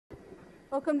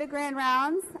Welcome to Grand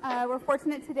Rounds. We're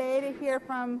fortunate today to hear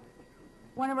from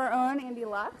one of our own, Andy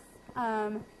Lux.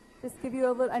 Just give you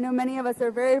a little, I know many of us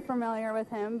are very familiar with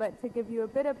him, but to give you a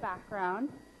bit of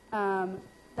background,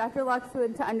 Dr. Lux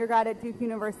went to undergrad at Duke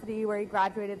University, where he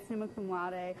graduated summa cum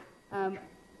laude.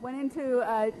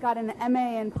 Got an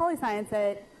MA in poli-science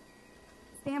at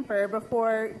Stanford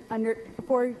before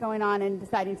going on and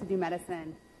deciding to do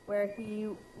medicine, where he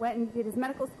went and did his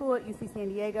medical school at UC San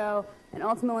Diego and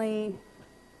ultimately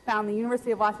found the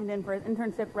University of Washington for his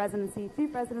internship, residency,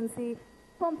 chief residency,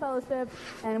 Fulton Fellowship,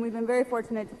 and we've been very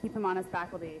fortunate to keep him on as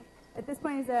faculty. At this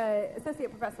point, he's an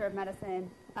associate professor of medicine,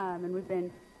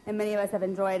 and many of us have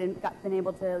enjoyed and been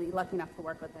able to be lucky enough to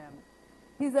work with him.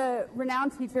 He's a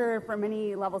renowned teacher for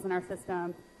many levels in our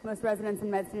system. Most residents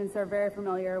and med students are very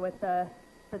familiar with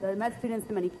for the med students,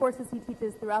 the many courses he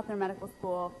teaches throughout their medical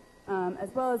school,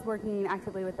 as well as working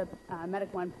actively with the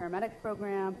Medic One paramedic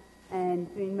program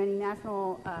and doing many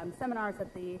national seminars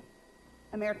at the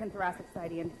American Thoracic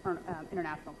Society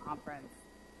International Conference.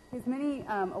 He has many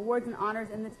awards and honors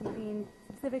in the teaching,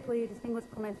 specifically Distinguished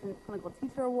Clinical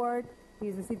Teacher Award.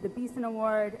 He's received the Beeson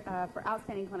Award for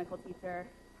Outstanding Clinical Teacher.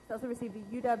 He's also received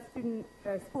the UW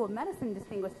School of Medicine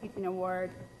Distinguished Teaching Award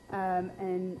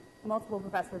and multiple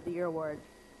Professor of the Year Award.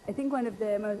 I think one of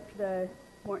the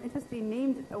more interesting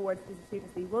named awards he's received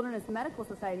is the Wilderness Medical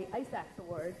Society ISACS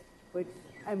Award, which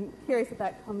I'm curious if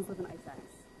that comes with an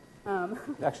ISACS.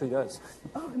 It actually does.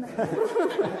 Oh, nice.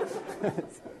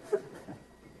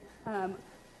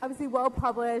 Obviously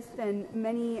well-published and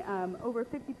many, over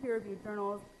 50 peer-reviewed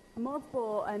journals,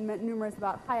 multiple and numerous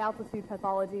about high-altitude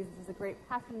pathologies, which is a great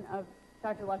passion of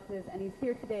Dr. Lux's, and he's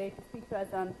here today to speak to us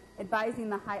on advising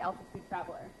the high-altitude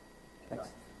traveler. Thanks.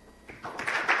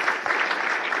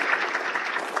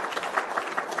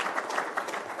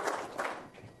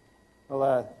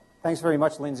 Well, thanks very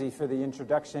much, Lindsay, for the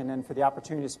introduction and for the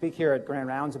opportunity to speak here at Grand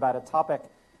Rounds about a topic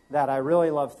that I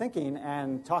really love thinking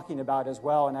and talking about as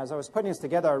well. And as I was putting this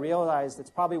together, I realized it's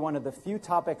probably one of the few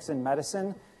topics in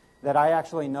medicine that I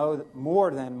actually know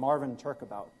more than Marvin Turk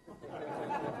about.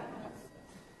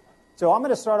 So I'm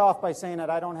going to start off by saying that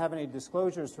I don't have any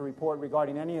disclosures to report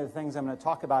regarding any of the things I'm going to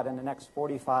talk about in the next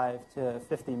 45 to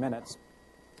 50 minutes.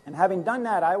 And having done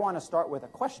that, I want to start with a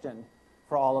question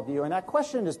for all of you. And that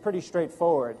question is pretty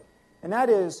straightforward. And that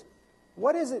is,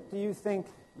 what is it do you think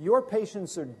your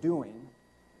patients are doing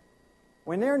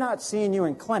when they're not seeing you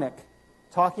in clinic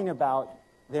talking about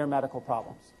their medical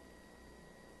problems?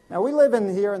 Now, we live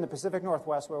here in the Pacific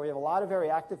Northwest where we have a lot of very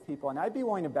active people, and I'd be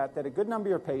willing to bet that a good number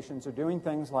of your patients are doing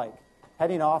things like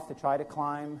heading off to try to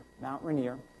climb Mount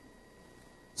Rainier.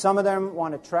 Some of them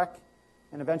want to trek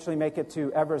and eventually make it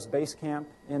to Everest Base Camp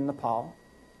in Nepal.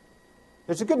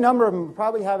 There's a good number of them who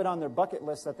probably have it on their bucket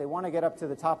list that they want to get up to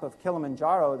the top of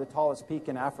Kilimanjaro, the tallest peak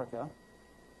in Africa.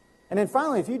 And then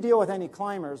finally, if you deal with any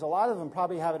climbers, a lot of them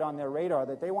probably have it on their radar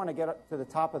that they want to get up to the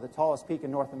top of the tallest peak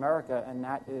in North America, and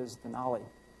that is Denali.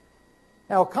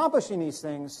 Now, accomplishing these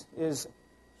things is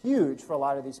huge for a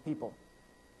lot of these people.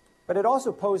 But it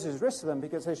also poses risks to them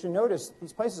because, as you notice,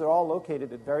 these places are all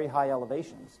located at very high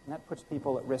elevations, and that puts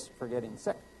people at risk for getting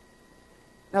sick.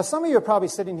 Now, some of you are probably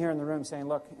sitting here in the room saying,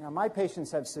 look, my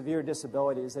patients have severe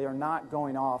disabilities. They are not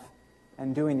going off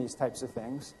and doing these types of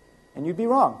things. And you'd be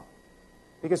wrong,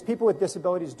 because people with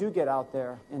disabilities do get out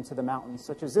there into the mountains,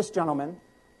 such as this gentleman,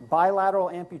 bilateral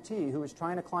amputee, who was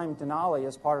trying to climb Denali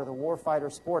as part of the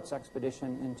Warfighter Sports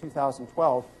Expedition in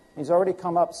 2012. He's already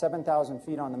come up 7,000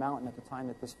 feet on the mountain at the time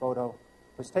that this photo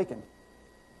was taken.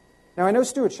 Now, I know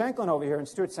Stuart Shanklin over here, and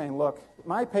Stuart's saying, look,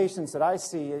 my patients that I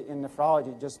see in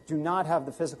nephrology just do not have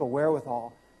the physical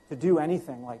wherewithal to do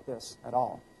anything like this at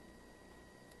all.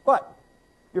 But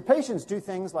your patients do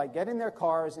things like get in their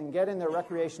cars and get in their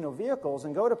recreational vehicles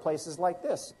and go to places like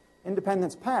this,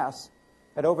 Independence Pass,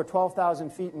 at over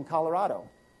 12,000 feet in Colorado.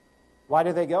 Why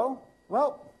do they go?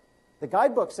 Well, the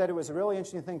guidebook said it was a really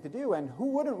interesting thing to do, and who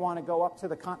wouldn't want to go up to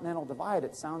the Continental Divide?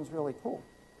 It sounds really cool.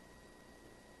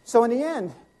 So in the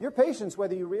end, your patients,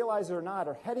 whether you realize it or not,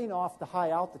 are heading off to high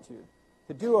altitude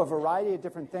to do a variety of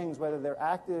different things, whether they're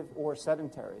active or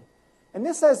sedentary. And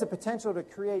this has the potential to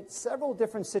create several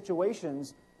different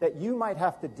situations that you might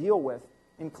have to deal with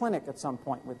in clinic at some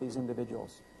point with these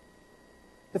individuals.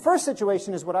 The first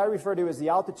situation is what I refer to as the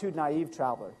altitude-naive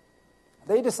traveler.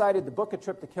 They decided to book a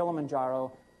trip to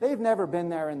Kilimanjaro. They've never been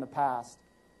there in the past.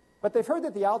 But they've heard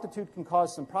that the altitude can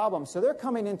cause some problems, so they're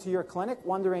coming into your clinic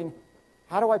wondering,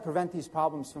 how do I prevent these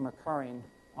problems from occurring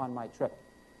on my trip?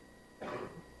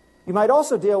 You might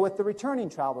also deal with the returning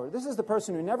traveler. This is the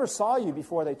person who never saw you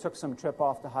before they took some trip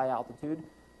off to high altitude,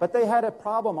 but they had a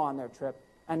problem on their trip,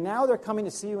 and now they're coming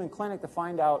to see you in clinic to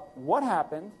find out what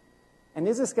happened, And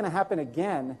is this going to happen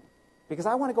again? Because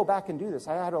I want to go back and do this.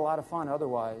 I had a lot of fun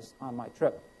otherwise on my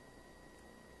trip.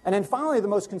 And then finally, the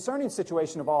most concerning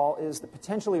situation of all is the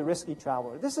potentially risky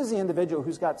traveler. This is the individual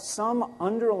who's got some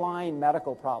underlying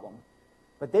medical problem.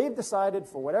 But they've decided,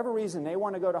 for whatever reason, they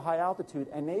want to go to high altitude,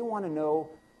 and they want to know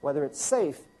whether it's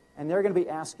safe, and they're going to be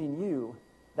asking you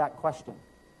that question.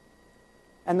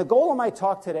 And the goal of my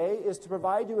talk today is to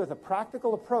provide you with a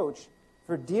practical approach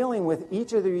for dealing with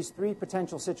each of these three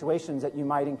potential situations that you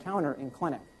might encounter in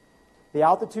clinic: the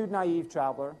altitude-naive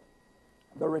traveler,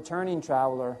 the returning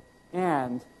traveler,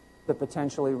 and the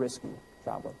potentially risky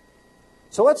traveler.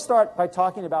 So let's start by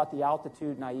talking about the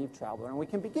altitude-naive traveler. And we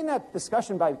can begin that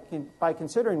discussion by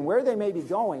considering where they may be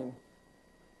going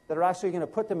that are actually going to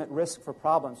put them at risk for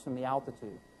problems from the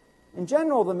altitude. In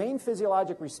general, the main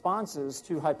physiologic responses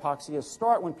to hypoxia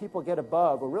start when people get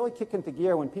above, or really kick into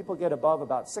gear when people get above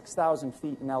about 6,000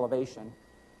 feet in elevation.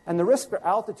 And the risk for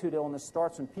altitude illness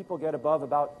starts when people get above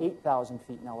about 8,000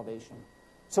 feet in elevation.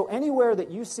 So anywhere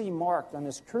that you see marked on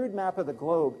this crude map of the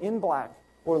globe in black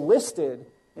or listed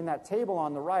in that table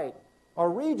on the right are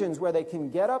regions where they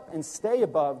can get up and stay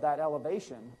above that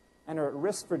elevation and are at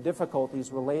risk for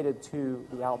difficulties related to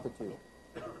the altitude.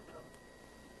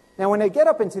 Now, when they get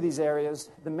up into these areas,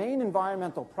 the main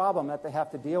environmental problem that they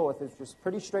have to deal with is just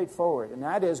pretty straightforward, and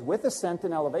that is, with ascent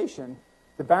and elevation,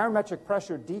 the barometric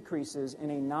pressure decreases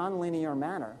in a nonlinear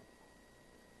manner.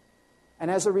 And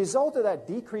as a result of that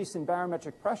decrease in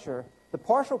barometric pressure, the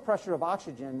partial pressure of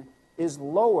oxygen is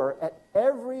lower at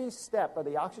every step of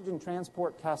the oxygen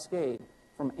transport cascade,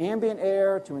 from ambient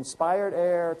air to inspired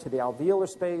air to the alveolar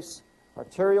space,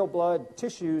 arterial blood,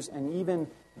 tissues, and even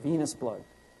venous blood.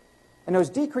 And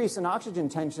those decrease in oxygen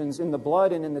tensions in the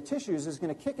blood and in the tissues is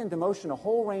going to kick into motion a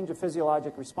whole range of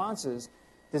physiologic responses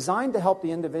designed to help the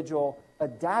individual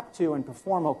adapt to and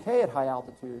perform okay at high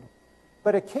altitude,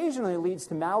 but occasionally leads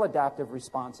to maladaptive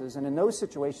responses, and in those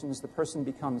situations, the person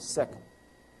becomes sick.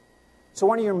 So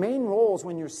one of your main roles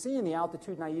when you're seeing the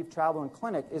altitude-naive traveler in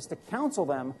clinic is to counsel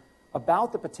them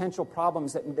about the potential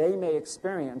problems that they may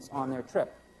experience on their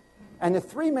trip. And the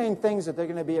three main things that they're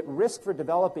going to be at risk for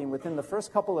developing within the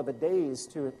first couple of days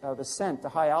of ascent to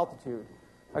high altitude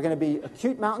are going to be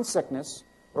acute mountain sickness,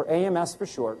 or AMS for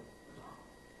short,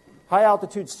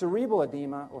 high-altitude cerebral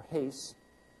edema, or HACE,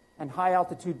 and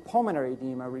high-altitude pulmonary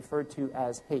edema, referred to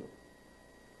as HAPE.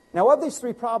 Now, of these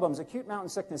three problems, acute mountain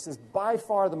sickness is by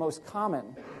far the most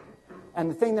common and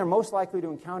the thing they're most likely to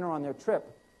encounter on their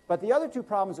trip. But the other two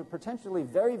problems are potentially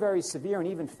very, very severe and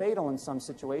even fatal in some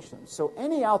situations. So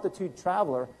any altitude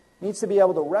traveler needs to be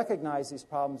able to recognize these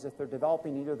problems if they're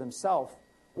developing either themselves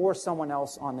or someone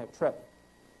else on their trip.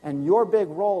 And your big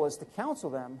role is to counsel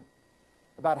them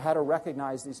about how to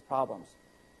recognize these problems.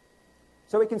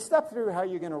 So we can step through how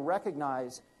you're going to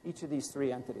recognize each of these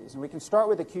three entities. And we can start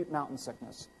with acute mountain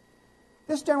sickness.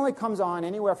 This generally comes on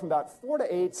anywhere from about 4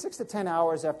 to 8, 6 to 10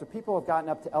 hours after people have gotten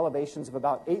up to elevations of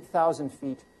about 8,000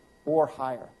 feet or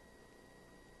higher.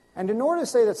 And in order to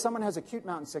say that someone has acute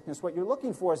mountain sickness, what you're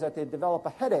looking for is that they develop a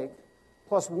headache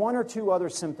plus one or two other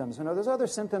symptoms. And those other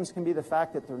symptoms can be the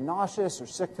fact that they're nauseous or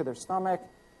sick to their stomach,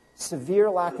 severe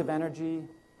lack of energy,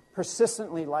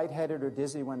 persistently lightheaded or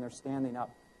dizzy when they're standing up.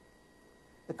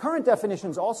 The current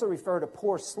definitions also refer to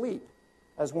poor sleep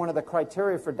as one of the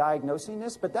criteria for diagnosing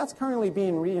this, but that's currently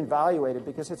being reevaluated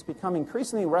because it's become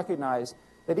increasingly recognized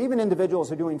that even individuals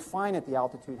who are doing fine at the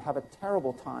altitude have a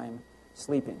terrible time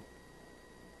sleeping.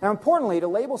 Now, importantly, to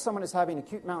label someone as having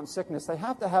acute mountain sickness, they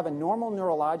have to have a normal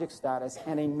neurologic status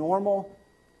and a normal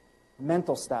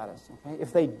mental status. Okay?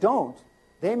 If they don't,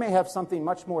 they may have something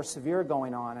much more severe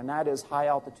going on, and that is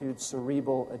high-altitude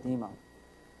cerebral edema.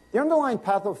 The underlying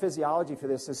pathophysiology for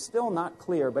this is still not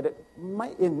clear, but it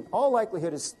might, in all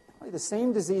likelihood, is probably the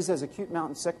same disease as acute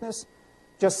mountain sickness,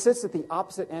 just sits at the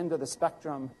opposite end of the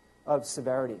spectrum of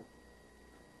severity.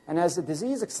 And as the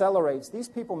disease accelerates, these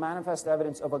people manifest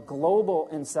evidence of a global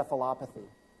encephalopathy.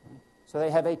 So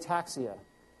they have ataxia.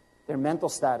 Their mental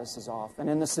status is off. And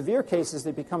in the severe cases,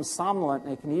 they become somnolent,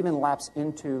 and they can even lapse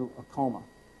into a coma.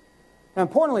 Now,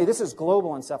 importantly, this is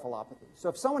global encephalopathy. So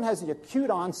if someone has the acute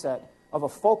onset of a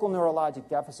focal neurologic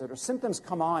deficit, or symptoms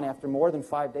come on after more than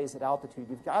 5 days at altitude,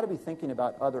 you've got to be thinking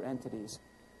about other entities.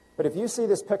 But if you see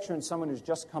this picture in someone who's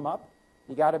just come up,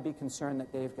 you got to be concerned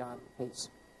that they've got HACE.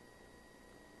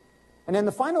 And then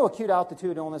the final acute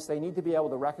altitude illness they need to be able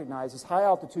to recognize is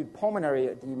high-altitude pulmonary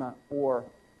edema, or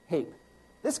HAPE.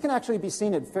 This can actually be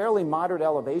seen at fairly moderate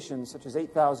elevations, such as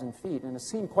 8,000 feet, and is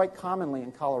seen quite commonly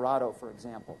in Colorado, for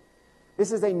example.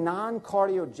 This is a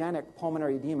non-cardiogenic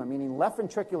pulmonary edema, meaning left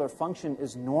ventricular function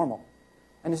is normal.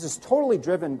 And this is totally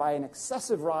driven by an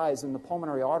excessive rise in the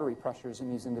pulmonary artery pressures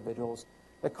in these individuals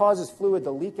that causes fluid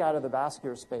to leak out of the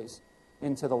vascular space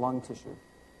into the lung tissue.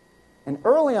 And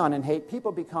early on in HAPE,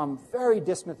 people become very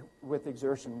dismal with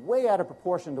exertion, way out of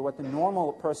proportion to what the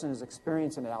normal person is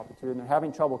experiencing at altitude, and they're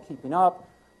having trouble keeping up,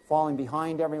 falling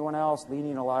behind everyone else,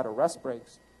 needing a lot of rest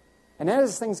breaks. And then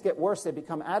as things get worse, they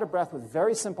become out of breath with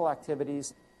very simple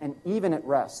activities and even at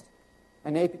rest.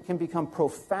 And they can become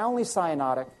profoundly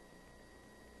cyanotic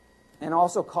and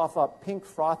also cough up pink,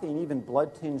 frothy, and even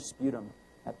blood-tinged sputum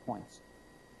at points.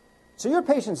 So your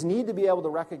patients need to be able to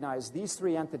recognize these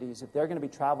three entities if they're going to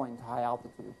be traveling to high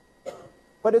altitude.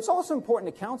 But it's also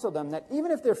important to counsel them that even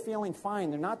if they're feeling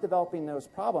fine, they're not developing those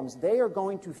problems, they are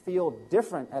going to feel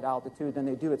different at altitude than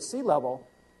they do at sea level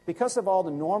because of all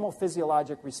the normal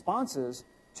physiologic responses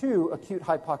to acute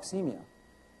hypoxemia.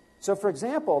 So for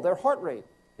example, their heart rate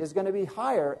is going to be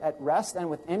higher at rest and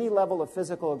with any level of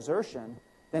physical exertion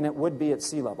than it would be at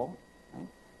sea level. Right?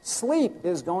 Sleep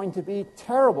is going to be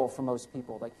terrible for most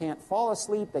people. They can't fall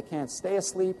asleep, they can't stay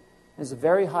asleep. There's a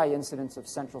very high incidence of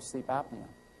central sleep apnea.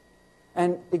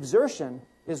 And exertion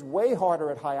is way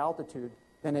harder at high altitude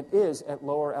than it is at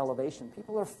lower elevation.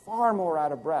 People are far more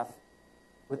out of breath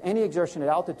with any exertion at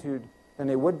altitude than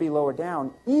they would be lower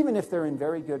down, even if they're in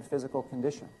very good physical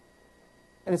condition.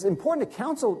 And it's important to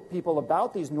counsel people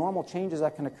about these normal changes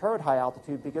that can occur at high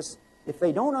altitude, because if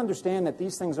they don't understand that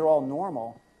these things are all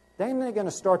normal, then they're going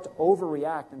to start to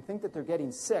overreact and think that they're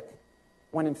getting sick,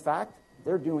 when in fact,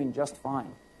 they're doing just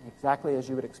fine, exactly as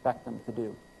you would expect them to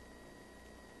do.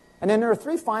 And then there are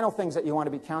three final things that you want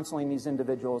to be counseling these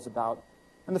individuals about.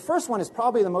 And the first one is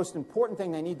probably the most important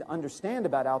thing they need to understand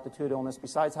about altitude illness,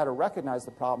 besides how to recognize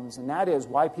the problems, and that is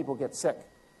why people get sick.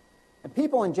 And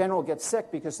people in general get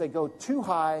sick because they go too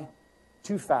high,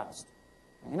 too fast.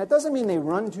 And it doesn't mean they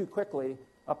run too quickly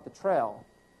up the trail.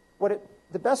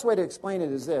 The best way to explain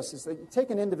it is this, is that you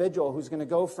take an individual who's going to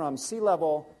go from sea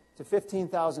level to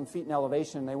 15,000 feet in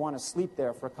elevation, and they want to sleep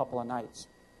there for a couple of nights.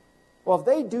 Well, if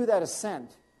they do that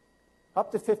ascent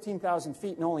up to 15,000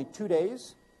 feet in only 2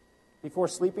 days before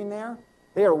sleeping there,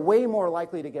 they are way more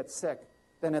likely to get sick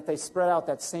than if they spread out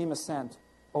that same ascent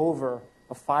over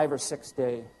a 5 or 6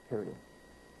 day period.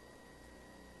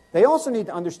 They also need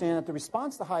to understand that the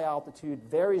response to high altitude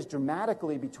varies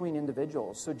dramatically between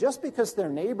individuals. So just because their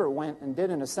neighbor went and did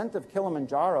an ascent of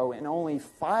Kilimanjaro in only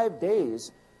 5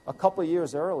 days a couple of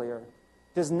years earlier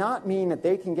does not mean that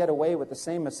they can get away with the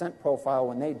same ascent profile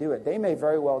when they do it. They may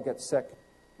very well get sick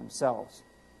themselves.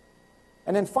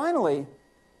 And then finally,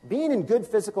 being in good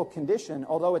physical condition,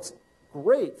 although it's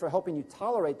great for helping you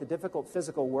tolerate the difficult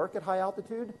physical work at high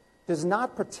altitude, does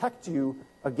not protect you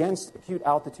against acute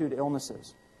altitude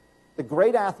illnesses. The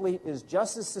great athlete is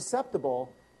just as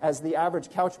susceptible as the average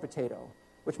couch potato,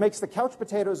 which makes the couch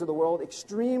potatoes of the world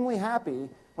extremely happy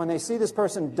when they see this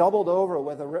person doubled over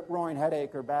with a rip-roaring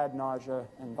headache or bad nausea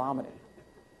and vomiting.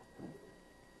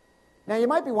 Now, you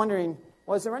might be wondering,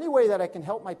 well, is there any way that I can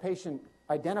help my patient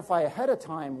identify ahead of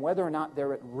time whether or not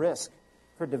they're at risk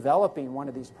for developing one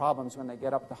of these problems when they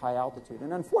get up to high altitude?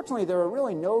 And unfortunately, there are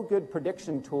really no good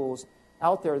prediction tools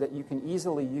out there that you can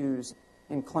easily use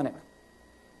in clinic.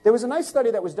 There was a nice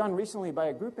study that was done recently by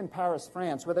a group in Paris,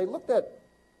 France, where they looked at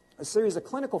a series of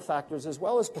clinical factors as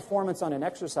well as performance on an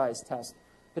exercise test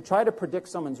to try to predict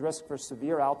someone's risk for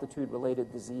severe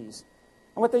altitude-related disease.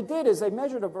 And what they did is they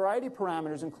measured a variety of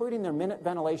parameters, including their minute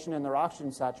ventilation and their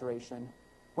oxygen saturation,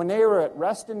 when they were at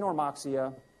rest in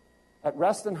normoxia, at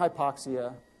rest in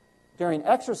hypoxia, during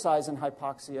exercise in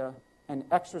hypoxia, and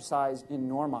exercise in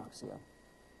normoxia.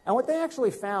 And what they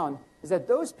actually found is that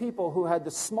those people who had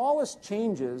the smallest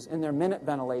changes in their minute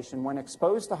ventilation when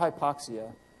exposed to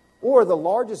hypoxia, or the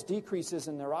largest decreases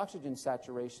in their oxygen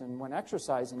saturation when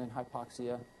exercising in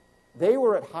hypoxia, they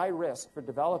were at high risk for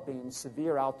developing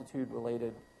severe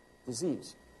altitude-related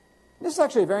disease. This is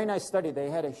actually a very nice study.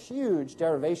 They had a huge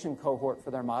derivation cohort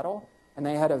for their model, and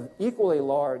they had an equally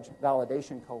large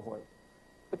validation cohort.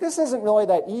 But this isn't really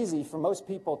that easy for most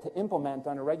people to implement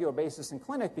on a regular basis in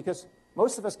clinic, because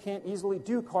most of us can't easily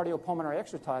do cardiopulmonary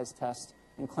exercise tests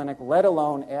in clinic, let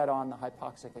alone add on the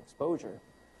hypoxic exposure.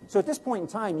 So at this point in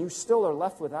time, you still are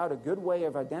left without a good way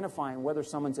of identifying whether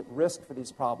someone's at risk for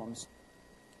these problems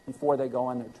before they go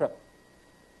on their trip.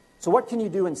 So what can you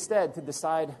do instead to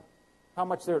decide how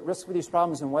much they're at risk for these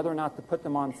problems and whether or not to put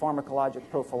them on pharmacologic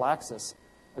prophylaxis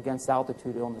against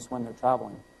altitude illness when they're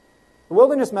traveling? The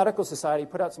Wilderness Medical Society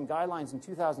put out some guidelines in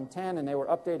 2010, and they were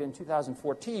updated in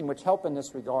 2014, which help in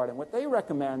this regard. And what they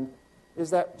recommend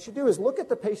is that what you do is look at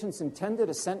the patient's intended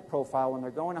ascent profile when they're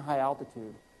going to high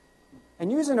altitude,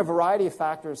 And using a variety of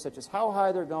factors such as how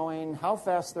high they're going, how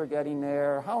fast they're getting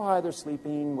there, how high they're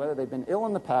sleeping, whether they've been ill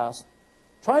in the past,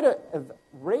 try to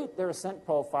rate their ascent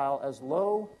profile as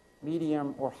low,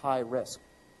 medium, or high risk.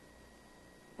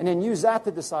 And then use that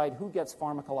to decide who gets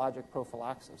pharmacologic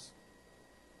prophylaxis.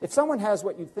 If someone has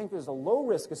what you think is a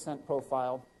low-risk ascent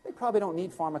profile, they probably don't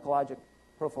need pharmacologic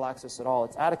prophylaxis at all.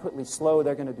 It's adequately slow.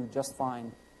 They're going to do just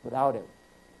fine without it.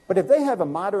 But if they have a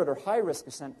moderate or high-risk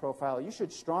ascent profile, you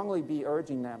should strongly be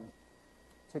urging them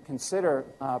to consider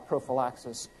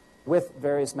prophylaxis with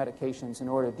various medications in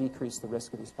order to decrease the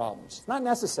risk of these problems. It's not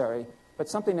necessary, but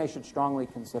something they should strongly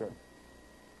consider.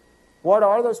 What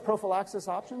are those prophylaxis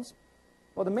options?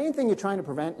 Well, the main thing you're trying to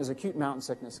prevent is acute mountain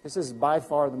sickness, because this is by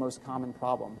far the most common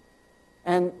problem.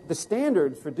 And the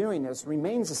standard for doing this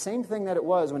remains the same thing that it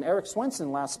was when Eric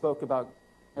Swenson last spoke about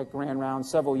at Grand Round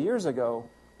several years ago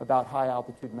about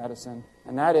high-altitude medicine,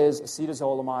 and that is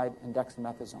acetazolamide and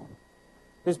dexamethasone.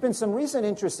 There's been some recent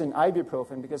interest in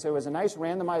ibuprofen because there was a nice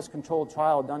randomized controlled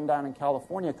trial done down in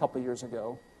California a couple years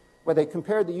ago where they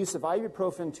compared the use of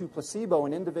ibuprofen to placebo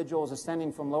in individuals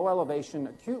ascending from low elevation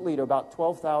acutely to about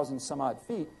 12,000 some odd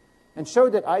feet and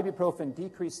showed that ibuprofen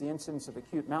decreased the incidence of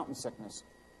acute mountain sickness.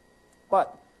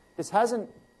 But this hasn't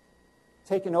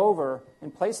taken over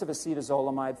in place of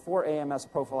acetazolamide for AMS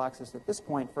prophylaxis at this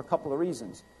point for a couple of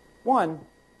reasons. One,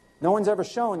 no one's ever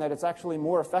shown that it's actually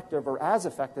more effective or as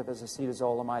effective as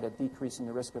acetazolamide at decreasing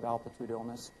the risk of altitude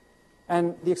illness.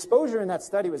 And the exposure in that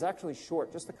study was actually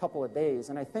short, just a couple of days.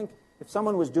 And I think if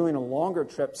someone was doing a longer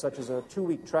trip, such as a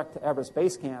 2-week trek to Everest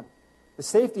Base Camp, the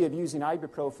safety of using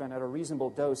ibuprofen at a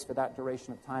reasonable dose for that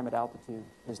duration of time at altitude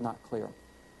is not clear.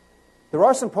 There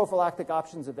are some prophylactic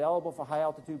options available for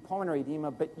high-altitude pulmonary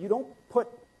edema, but you don't put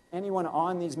anyone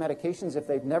on these medications if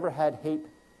they've never had HAPE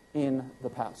in the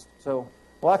past. So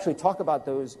we'll actually talk about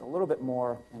those a little bit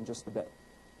more in just a bit.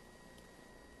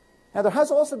 Now, there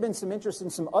has also been some interest in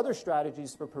some other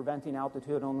strategies for preventing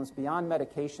altitude illness beyond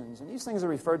medications, and these things are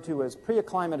referred to as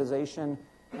pre-acclimatization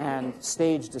and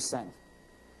stage descent.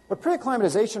 What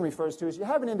pre-acclimatization refers to is you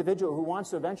have an individual who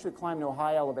wants to eventually climb to a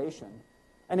high elevation,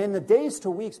 and in the days to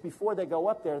weeks before they go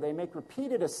up there, they make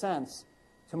repeated ascents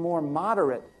to more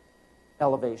moderate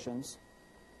elevations.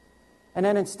 And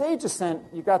then in stage ascent,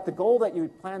 you've got the goal that you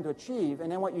plan to achieve, and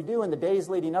then what you do in the days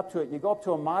leading up to it, you go up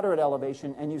to a moderate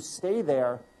elevation, and you stay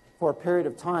there for a period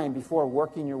of time before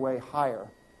working your way higher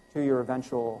to your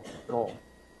eventual goal.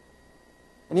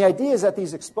 And the idea is that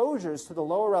these exposures to the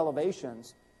lower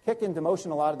elevations kick into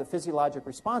motion a lot of the physiologic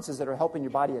responses that are helping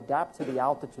your body adapt to the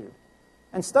altitude.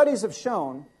 And studies have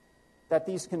shown that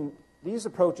these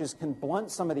approaches can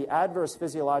blunt some of the adverse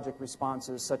physiologic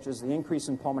responses, such as the increase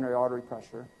in pulmonary artery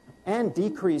pressure, and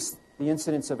decrease the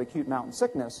incidence of acute mountain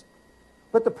sickness.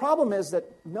 But the problem is that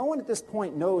no one at this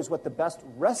point knows what the best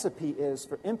recipe is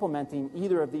for implementing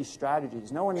either of these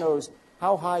strategies. No one knows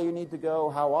how high you need to go,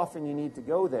 how often you need to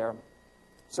go there.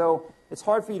 So it's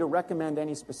hard for you to recommend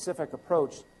any specific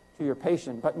approach to your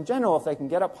patient. But in general, if they can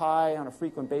get up high on a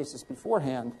frequent basis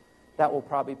beforehand, that will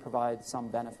probably provide some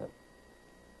benefit.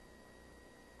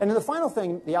 And then the final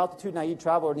thing the altitude-naive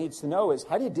traveler needs to know is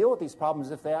how do you deal with these problems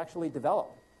if they actually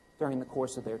develop during the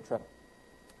course of their trip?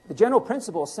 The general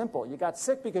principle is simple. You got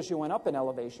sick because you went up in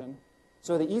elevation,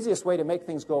 so the easiest way to make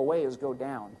things go away is go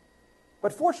down.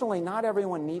 But fortunately, not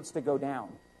everyone needs to go down.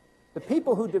 The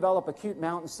people who develop acute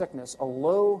mountain sickness, a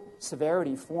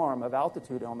low-severity form of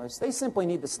altitude illness, they simply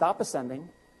need to stop ascending,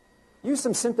 use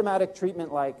some symptomatic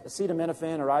treatment like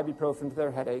acetaminophen or ibuprofen for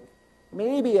their headache,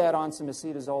 maybe add on some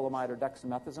acetazolamide or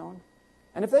dexamethasone.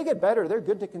 And if they get better, they're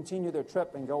good to continue their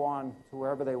trip and go on to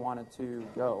wherever they wanted to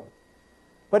go.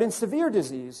 But in severe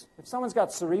disease, if someone's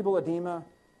got cerebral edema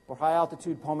or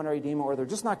high-altitude pulmonary edema, or they're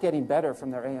just not getting better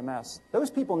from their AMS, those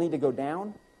people need to go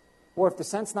down. Or if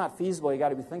descent's not feasible, you got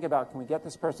to be thinking about, can we get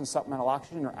this person supplemental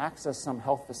oxygen or access some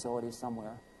health facility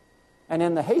somewhere? And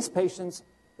in the HACE patients,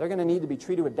 they're going to need to be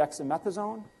treated with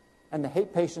dexamethasone, and the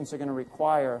HAPE patients are going to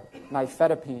require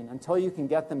nifedipine until you can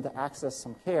get them to access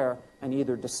some care and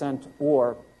either descent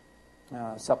or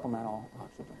supplemental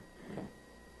oxygen. Okay.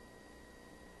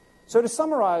 So to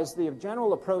summarize the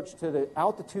general approach to the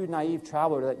altitude-naive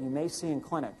traveler that you may see in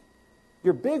clinic,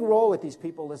 your big role with these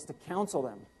people is to counsel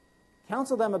them.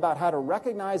 Counsel them about how to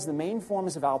recognize the main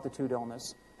forms of altitude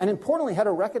illness, and importantly, how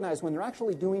to recognize when they're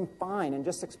actually doing fine and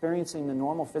just experiencing the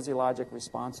normal physiologic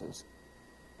responses.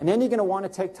 And then you're going to want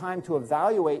to take time to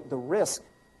evaluate the risk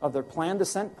of their planned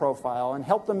descent profile and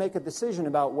help them make a decision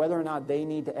about whether or not they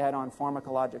need to add on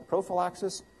pharmacologic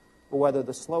prophylaxis or whether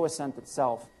the slow ascent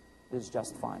itself is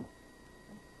just fine.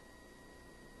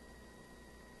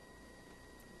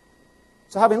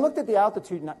 So having looked at the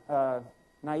altitude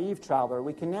naive traveler,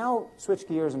 we can now switch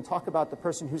gears and talk about the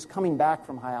person who's coming back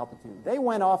from high altitude. They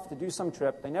went off to do some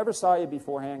trip. They never saw you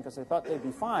beforehand because they thought they'd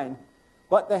be fine,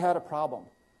 but they had a problem.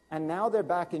 And now they're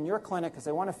back in your clinic because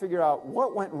they want to figure out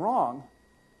what went wrong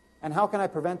and how can I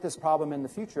prevent this problem in the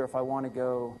future if I want to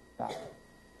go back.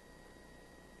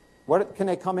 What can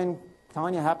they come in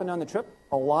telling you happened on the trip?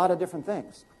 A lot of different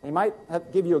things. They might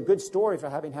give you a good story for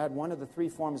having had one of the 3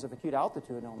 forms of acute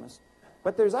altitude illness.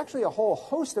 But there's actually a whole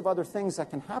host of other things that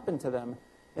can happen to them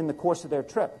in the course of their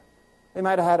trip. They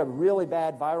might have had a really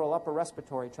bad viral upper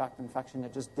respiratory tract infection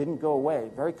that just didn't go away.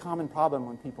 Very common problem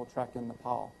when people trek in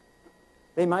Nepal.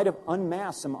 They might have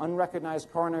unmasked some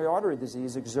unrecognized coronary artery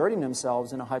disease exerting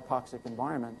themselves in a hypoxic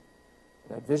environment.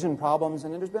 They had vision problems,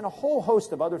 and there's been a whole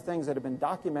host of other things that have been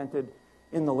documented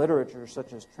in the literature,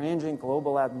 such as transient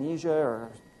global amnesia or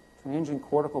transient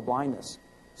cortical blindness.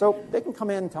 So they can come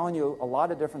in telling you a lot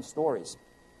of different stories.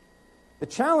 The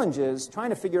challenge is trying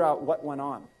to figure out what went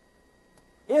on.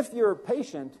 If your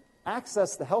patient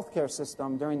accessed the healthcare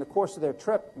system during the course of their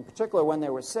trip, in particular when they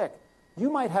were sick, you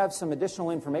might have some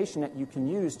additional information that you can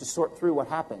use to sort through what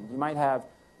happened. You might have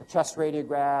a chest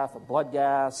radiograph, a blood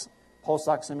gas, pulse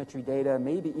oximetry data,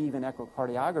 maybe even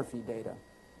echocardiography data.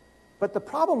 But the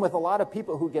problem with a lot of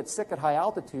people who get sick at high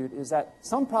altitude is that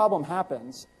some problem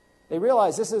happens, they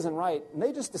realize this isn't right, and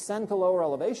they just descend to lower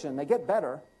elevation, they get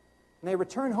better, and they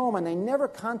return home and they never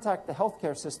contact the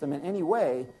healthcare system in any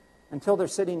way until they're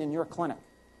sitting in your clinic.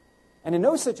 And in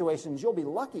those situations, you'll be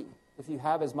lucky if you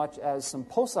have as much as some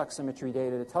pulse oximetry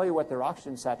data to tell you what their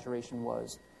oxygen saturation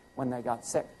was when they got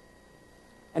sick.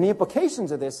 And the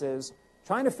implications of this is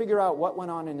trying to figure out what went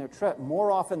on in their trip,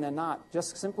 more often than not,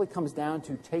 just simply comes down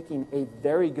to taking a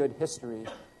very good history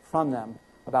from them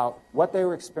about what they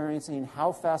were experiencing,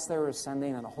 how fast they were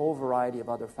ascending, and a whole variety of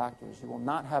other factors. You will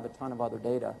not have a ton of other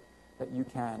data that you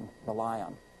can rely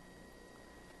on.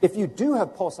 If you do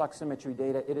have pulse oximetry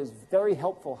data, it is very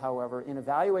helpful, however, in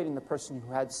evaluating the person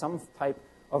who had some type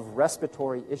of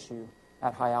respiratory issue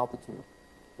at high altitude.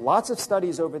 Lots of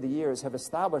studies over the years have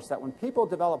established that when people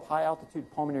develop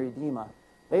high-altitude pulmonary edema,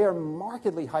 they are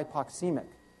markedly hypoxemic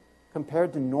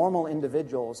compared to normal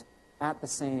individuals at the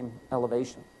same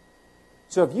elevation.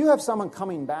 So if you have someone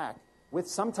coming back with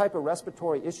some type of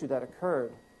respiratory issue that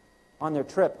occurred on their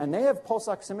trip, and they have pulse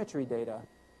oximetry data,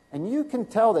 and you can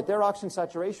tell that their oxygen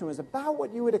saturation was about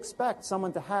what you would expect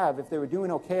someone to have if they were doing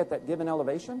okay at that given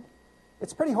elevation,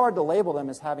 it's pretty hard to label them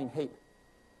as having HAPE.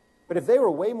 But if they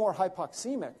were way more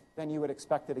hypoxemic than you would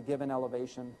expect at a given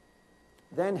elevation,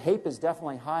 then HAPE is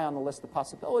definitely high on the list of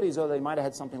possibilities, or they might have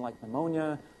had something like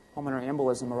pneumonia, pulmonary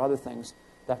embolism, or other things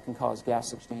that can cause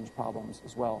gas exchange problems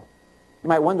as well. You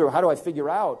might wonder, how do I figure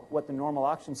out what the normal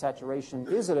oxygen saturation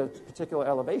is at a particular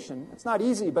elevation? It's not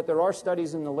easy, but there are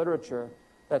studies in the literature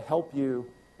that help you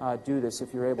do this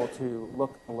if you're able to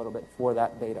look a little bit for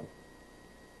that data.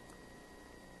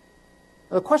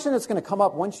 The question that's going to come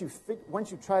up once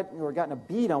you've tried or gotten a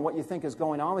bead on what you think is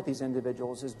going on with these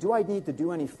individuals is, do I need to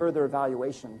do any further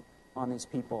evaluation on these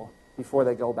people before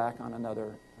they go back on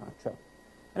another trip?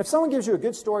 And if someone gives you a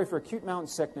good story for acute mountain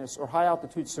sickness or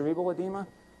high-altitude cerebral edema,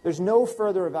 there's no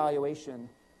further evaluation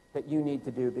that you need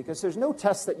to do because there's no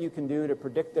tests that you can do to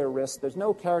predict their risk. There's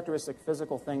no characteristic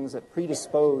physical things that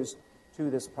predispose to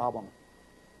this problem.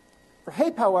 For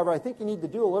HAPE, however, I think you need to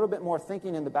do a little bit more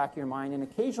thinking in the back of your mind and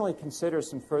occasionally consider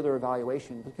some further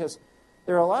evaluation because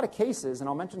there are a lot of cases, and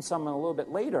I'll mention some a little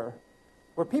bit later,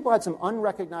 where people had some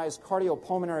unrecognized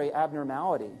cardiopulmonary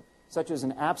abnormality, such as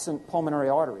an absent pulmonary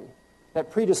artery, that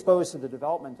predisposed to the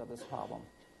development of this problem.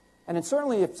 And then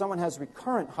certainly if someone has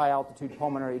recurrent high-altitude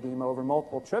pulmonary edema over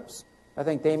multiple trips, I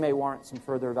think they may warrant some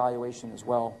further evaluation as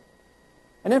well.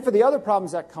 And then for the other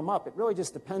problems that come up, it really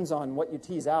just depends on what you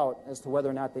tease out as to whether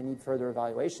or not they need further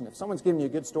evaluation. If someone's giving you a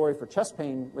good story for chest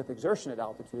pain with exertion at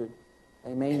altitude,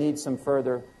 they may need some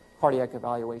further cardiac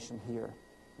evaluation here,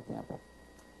 for example.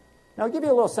 Now, I'll give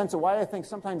you a little sense of why I think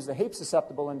sometimes the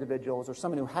HAPE-susceptible individuals or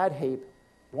someone who had HAPE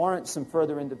warrant some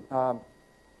further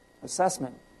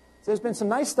assessment. So there's been some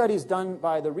nice studies done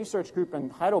by the research group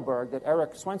in Heidelberg that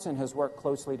Eric Swenson has worked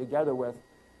closely together with,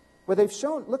 where they've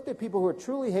looked at people who are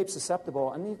truly HAPE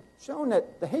susceptible, and they've shown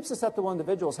that the HAPE susceptible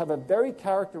individuals have a very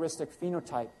characteristic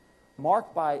phenotype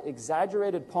marked by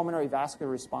exaggerated pulmonary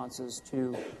vascular responses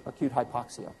to acute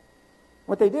hypoxia.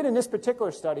 What they did in this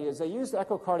particular study is they used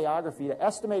echocardiography to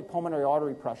estimate pulmonary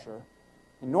artery pressure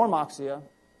in normoxia,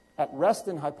 at rest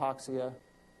in hypoxia,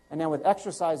 and then with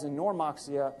exercise in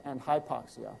normoxia and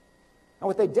hypoxia. And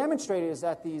what they demonstrated is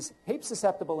that these HAPE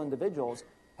susceptible individuals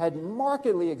had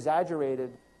markedly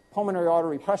exaggerated pulmonary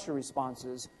artery pressure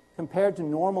responses compared to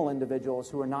normal individuals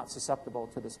who are not susceptible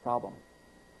to this problem.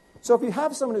 So if you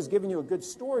have someone who's giving you a good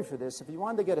story for this, if you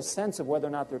wanted to get a sense of whether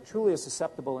or not they're truly a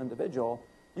susceptible individual,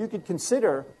 you could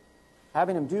consider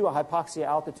having them do a hypoxia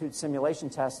altitude simulation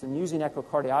test and using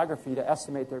echocardiography to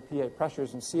estimate their PA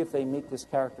pressures and see if they meet this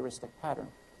characteristic pattern.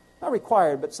 Not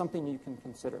required, but something you can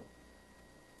consider.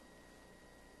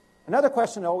 Another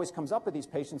question that always comes up with these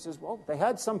patients is, well, they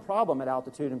had some problem at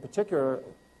altitude, in particular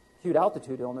acute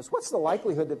altitude illness. What's the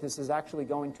likelihood that this is actually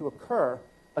going to occur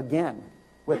again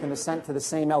with an ascent to the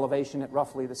same elevation at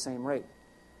roughly the same rate?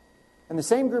 And the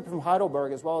same group from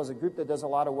Heidelberg, as well as a group that does a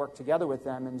lot of work together with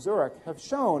them in Zurich, have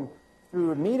shown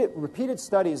through repeated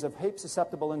studies of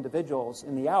HAPE-susceptible individuals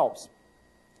in the Alps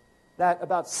that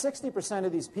about 60%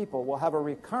 of these people will have a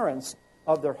recurrence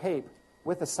of their HAPE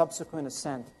with a subsequent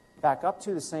ascent back up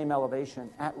to the same elevation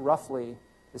at roughly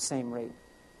the same rate.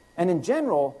 And in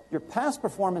general, your past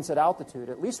performance at altitude,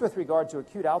 at least with regard to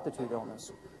acute altitude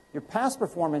illness, your past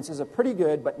performance is a pretty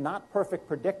good but not perfect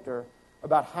predictor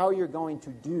about how you're going to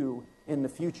do in the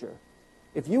future.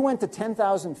 If you went to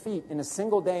 10,000 feet in a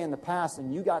single day in the past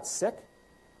and you got sick,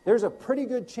 there's a pretty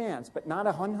good chance, but not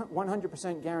a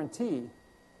 100% guarantee,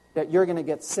 that you're going to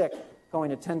get sick going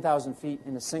to 10,000 feet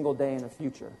in a single day in the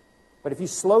future. But if you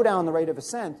slow down the rate of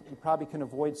ascent, you probably can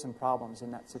avoid some problems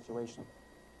in that situation.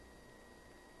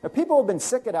 Now, people who have been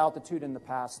sick at altitude in the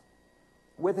past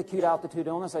with acute altitude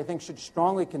illness, I think, should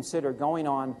strongly consider going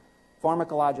on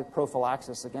pharmacologic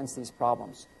prophylaxis against these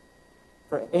problems.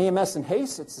 For AMS and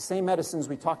HACE, it's the same medicines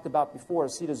we talked about before,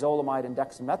 acetazolamide and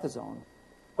dexamethasone.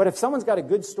 But if someone's got a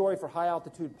good story for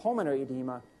high-altitude pulmonary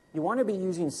edema, you want to be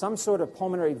using some sort of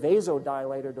pulmonary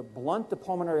vasodilator to blunt the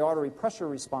pulmonary artery pressure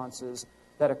responses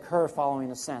that occur following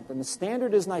ascent. And the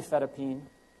standard is nifedipine.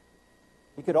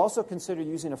 You could also consider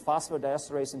using a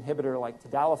phosphodiesterase inhibitor like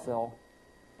tadalafil.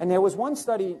 And there was one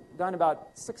study done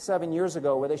about 6-7 years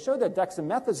ago where they showed that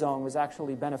dexamethasone was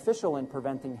actually beneficial in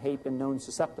preventing HAPE in known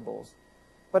susceptibles.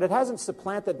 But it hasn't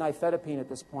supplanted nifedipine at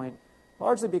this point,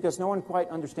 largely because no one quite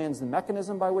understands the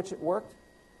mechanism by which it worked,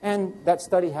 and that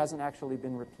study hasn't actually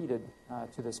been repeated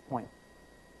to this point.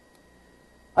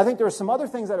 I think there are some other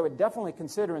things that I would definitely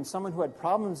consider in someone who had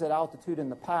problems at altitude in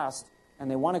the past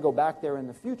and they want to go back there in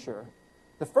the future.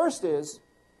 The first is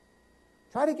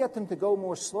try to get them to go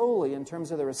more slowly in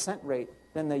terms of their ascent rate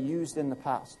than they used in the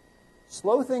past.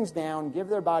 Slow things down, give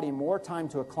their body more time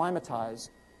to acclimatize,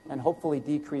 and hopefully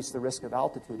decrease the risk of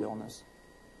altitude illness.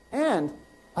 And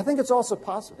I think it's also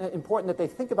important that they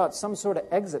think about some sort of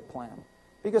exit plan,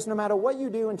 because no matter what you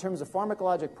do in terms of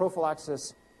pharmacologic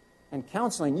prophylaxis and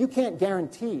counseling, you can't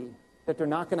guarantee that they're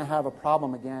not going to have a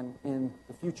problem again in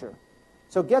the future.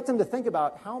 So get them to think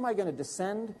about, how am I going to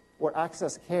descend or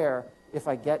access care if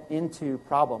I get into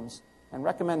problems? And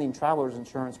recommending traveler's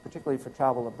insurance, particularly for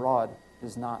travel abroad,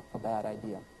 is not a bad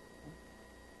idea.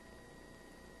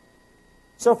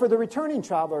 So for the returning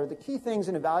traveler, the key things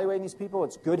in evaluating these people,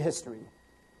 it's good history.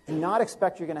 Do not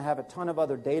expect you're going to have a ton of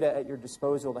other data at your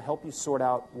disposal to help you sort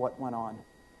out what went on.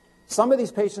 Some of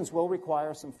these patients will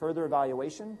require some further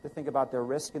evaluation to think about their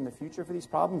risk in the future for these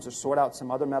problems or sort out some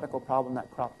other medical problem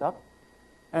that cropped up.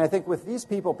 And I think with these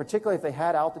people, particularly if they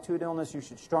had altitude illness, you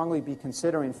should strongly be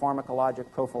considering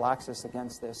pharmacologic prophylaxis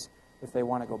against this if they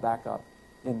want to go back up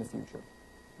in the future.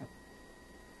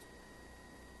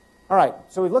 All right,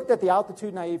 so we've looked at the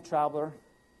altitude-naive traveler.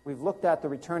 We've looked at the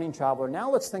returning traveler. Now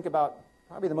let's think about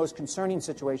probably the most concerning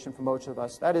situation for most of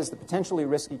us. That is the potentially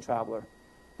risky traveler.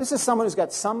 This is someone who's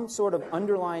got some sort of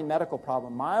underlying medical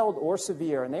problem, mild or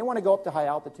severe, and they want to go up to high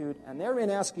altitude, and they're in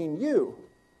asking you,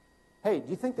 hey, do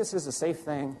you think this is a safe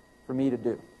thing for me to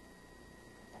do?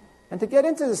 And to get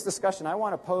into this discussion, I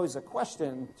want to pose a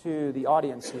question to the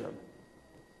audience here.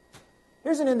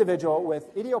 Here's an individual with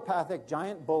idiopathic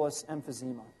giant bullous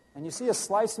emphysema. And you see a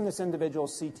slice from this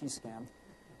individual's CT scan.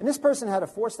 And this person had a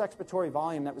forced expiratory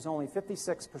volume that was only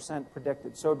 56%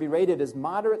 predicted. So it would be rated as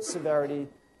moderate severity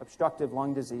obstructive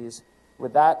lung disease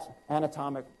with that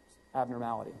anatomic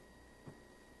abnormality.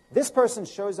 This person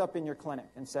shows up in your clinic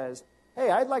and says, hey,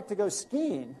 I'd like to go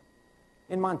skiing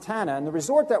in Montana. And the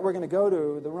resort that we're going to go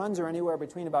to, the runs are anywhere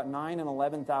between about 9,000 and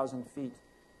 11,000 feet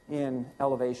in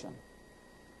elevation.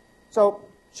 So,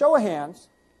 show of hands,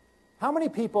 how many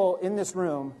people in this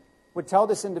room would tell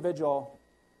this individual,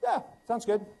 yeah, sounds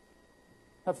good,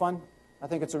 have fun, I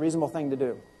think it's a reasonable thing to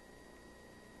do?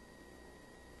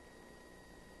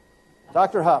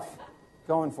 Dr. Huff,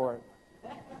 going for it.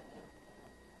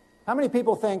 How many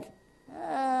people think,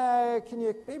 can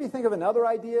you maybe think of another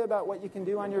idea about what you can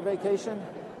do on your vacation?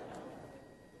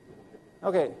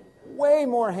 Okay, way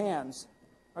more hands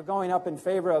are going up in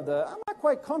favor of the, I'm not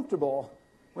quite comfortable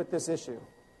with this issue.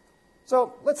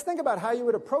 So let's think about how you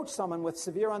would approach someone with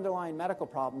severe underlying medical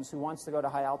problems who wants to go to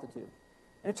high altitude.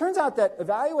 And it turns out that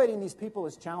evaluating these people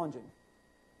is challenging.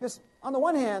 Because on the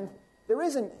one hand, there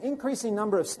is an increasing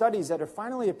number of studies that are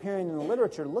finally appearing in the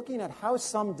literature looking at how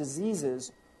some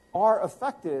diseases are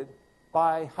affected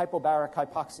by hypobaric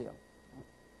hypoxia.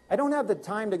 I don't have the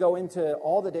time to go into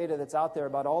all the data that's out there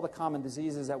about all the common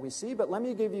diseases that we see, but let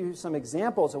me give you some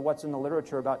examples of what's in the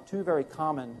literature about two very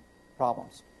common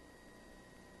problems.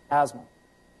 Asthma.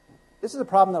 This is a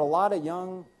problem that a lot of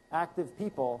young, active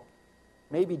people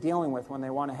may be dealing with when they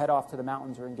want to head off to the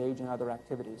mountains or engage in other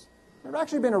activities. There have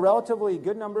actually been a relatively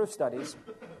good number of studies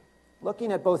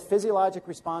looking at both physiologic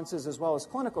responses as well as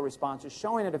clinical responses,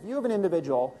 showing that if you have an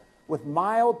individual with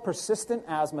mild, persistent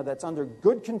asthma that's under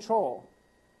good control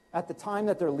at the time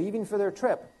that they're leaving for their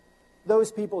trip, those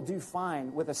people do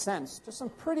fine with ascents to some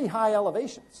pretty high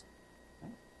elevations.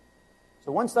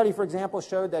 So one study, for example,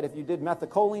 showed that if you did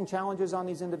methacholine challenges on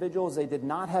these individuals, they did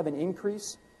not have an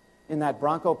increase in that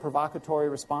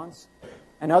bronchoprovocatory response.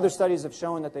 And other studies have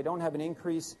shown that they don't have an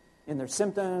increase in their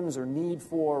symptoms or need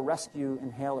for rescue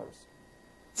inhalers.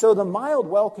 So the mild,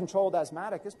 well-controlled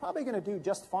asthmatic is probably going to do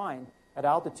just fine at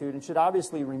altitude and should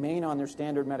obviously remain on their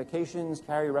standard medications,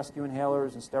 carry rescue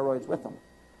inhalers and steroids with them.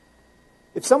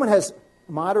 If someone has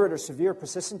moderate or severe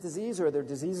persistent disease or their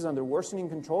disease is under worsening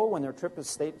control when their trip is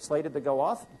slated to go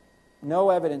off, no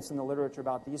evidence in the literature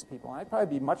about these people. And I'd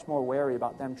probably be much more wary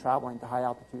about them traveling to high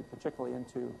altitude, particularly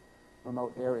into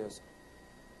remote areas.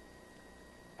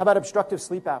 How about obstructive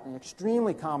sleep apnea?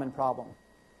 Extremely common problem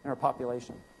in our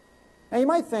population. Now you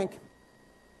might think,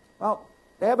 well,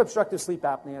 they have obstructive sleep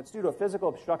apnea. It's due to a physical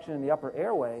obstruction in the upper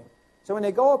airway. So when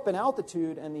they go up in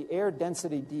altitude and the air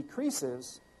density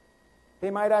decreases, they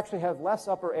might actually have less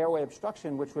upper airway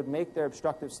obstruction, which would make their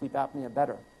obstructive sleep apnea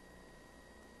better.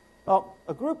 Well,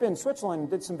 a group in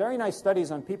Switzerland did some very nice studies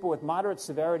on people with moderate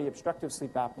severity obstructive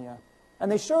sleep apnea,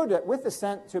 and they showed that with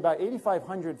ascent to about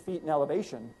 8,500 feet in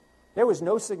elevation, there was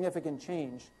no significant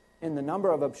change in the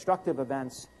number of obstructive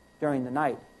events during the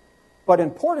night. But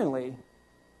importantly,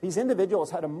 these individuals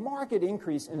had a marked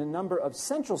increase in the number of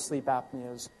central sleep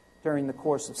apneas during the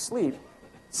course of sleep,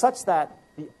 such that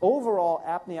the overall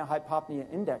apnea-hypopnea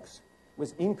index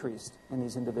was increased in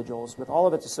these individuals with all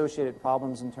of its associated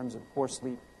problems in terms of poor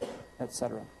sleep,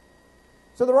 etc.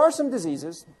 So there are some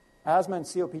diseases, asthma and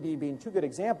COPD being two good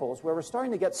examples, where we're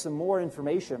starting to get some more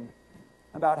information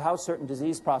about how certain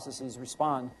disease processes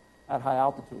respond at high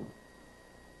altitude.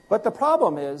 But the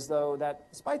problem is, though, that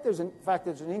despite there's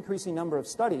an increasing number of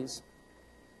studies,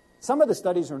 some of the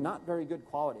studies are not very good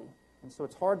quality. And so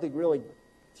it's hard to really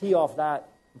tee off that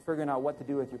and figuring out what to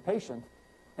do with your patient.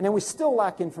 And then we still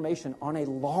lack information on a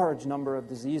large number of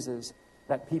diseases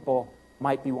that people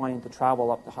might be wanting to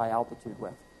travel up to high altitude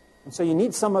with. And so you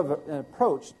need some of an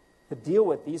approach to deal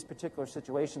with these particular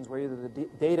situations where either the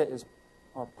data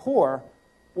are poor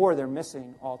or they're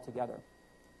missing altogether.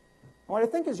 And what I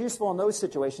think is useful in those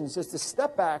situations is to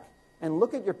step back and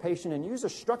look at your patient and use a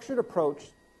structured approach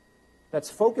that's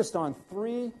focused on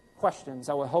three questions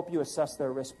that will help you assess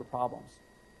their risk for problems.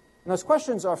 And those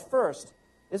questions are, first,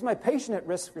 is my patient at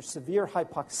risk for severe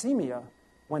hypoxemia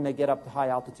when they get up to high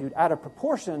altitude at a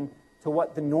proportion to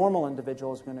what the normal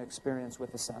individual is going to experience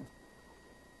with ascent?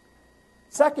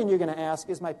 Second, you're going to ask,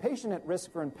 is my patient at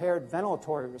risk for impaired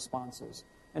ventilatory responses?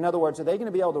 In other words, are they going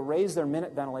to be able to raise their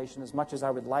minute ventilation as much as I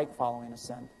would like following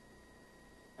ascent?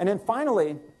 And then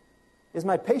finally, is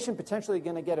my patient potentially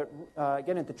going to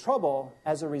get into trouble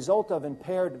as a result of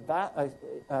impaired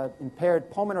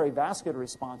pulmonary vascular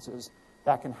responses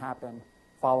that can happen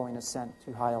following ascent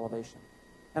to high elevation?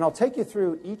 And I'll take you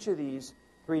through each of these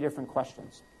three different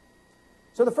questions.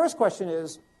 So the first question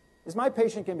is my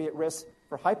patient going to be at risk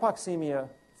for hypoxemia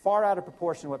far out of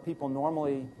proportion to what people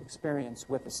normally experience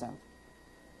with ascent?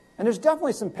 And there's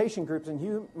definitely some patient groups, and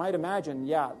you might imagine,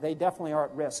 yeah, they definitely are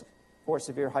at risk for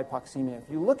severe hypoxemia. If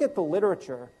you look at the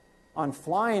literature on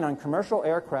flying on commercial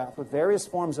aircraft with various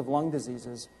forms of lung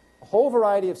diseases, a whole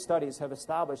variety of studies have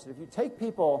established that if you take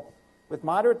people with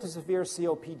moderate to severe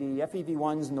COPD,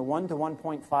 FEV1s in the 1 to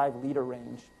 1.5 liter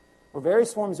range, or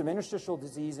various forms of interstitial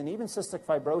disease and even cystic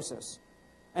fibrosis,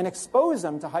 and expose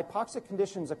them to hypoxic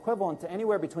conditions equivalent to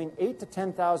anywhere between 8 to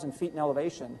 10,000 feet in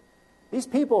elevation, these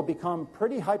people become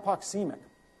pretty hypoxemic.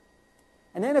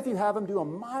 And then if you have them do a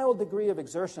mild degree of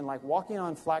exertion, like walking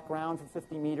on flat ground for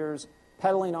 50 meters,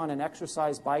 pedaling on an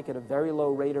exercise bike at a very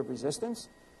low rate of resistance,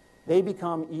 they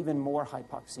become even more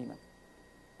hypoxemic.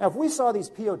 Now, if we saw these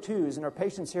PO2s in our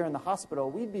patients here in the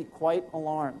hospital, we'd be quite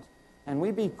alarmed. And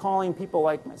we'd be calling people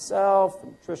like myself,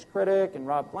 and Trish Critic, and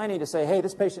Rob Glenny to say, hey,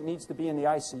 this patient needs to be in the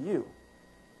ICU.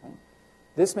 Okay?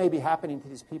 this may be happening to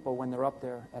these people when they're up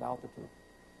there at altitude.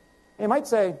 And you might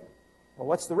say, well,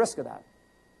 what's the risk of that?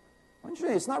 Well,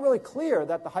 interestingly, it's not really clear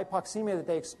that the hypoxemia that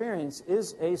they experience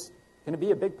is going to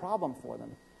be a big problem for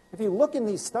them. If you look in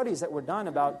these studies that were done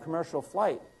about commercial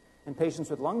flight in patients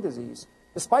with lung disease,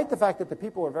 despite the fact that the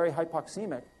people were very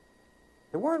hypoxemic,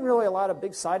 there weren't really a lot of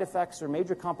big side effects or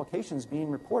major complications being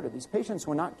reported. These patients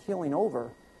were not keeling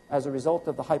over as a result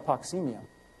of the hypoxemia.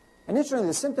 And interestingly,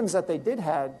 the symptoms that they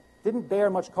didn't bear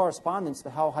much correspondence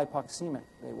to how hypoxemic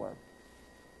they were.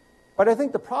 But I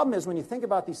think the problem is when you think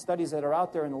about these studies that are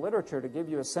out there in the literature to give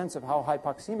you a sense of how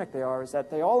hypoxemic they are, is that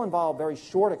they all involve very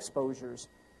short exposures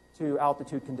to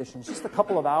altitude conditions, just a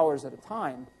couple of hours at a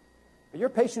time. But your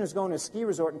patient who's going to a ski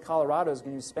resort in Colorado is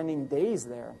going to be spending days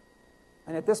there.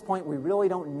 And at this point, we really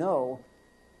don't know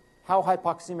how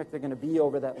hypoxemic they're going to be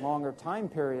over that longer time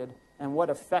period and what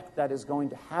effect that is going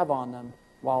to have on them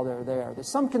while they're there. There's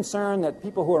some concern that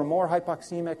people who are more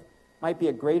hypoxemic might be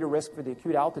at greater risk for the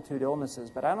acute altitude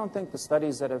illnesses, but I don't think the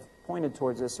studies that have pointed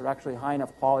towards this are actually high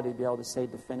enough quality to be able to say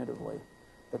definitively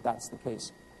that that's the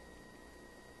case.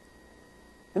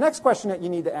 The next question that you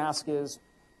need to ask is,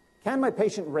 can my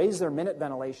patient raise their minute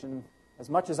ventilation as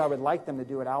much as I would like them to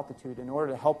do at altitude in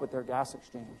order to help with their gas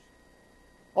exchange?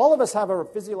 All of us have a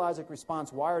physiologic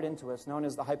response wired into us known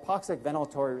as the hypoxic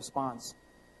ventilatory response.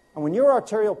 And when your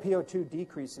arterial PO2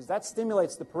 decreases, that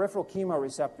stimulates the peripheral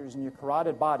chemoreceptors in your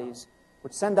carotid bodies,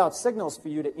 which send out signals for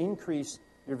you to increase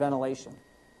your ventilation.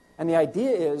 And the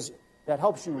idea is that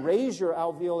helps you raise your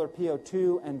alveolar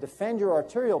PO2 and defend your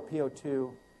arterial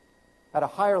PO2 at a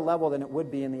higher level than it would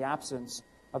be in the absence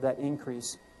of that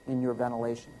increase in your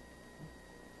ventilation.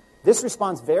 This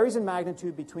response varies in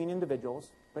magnitude between individuals,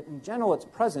 but in general it's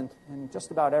present in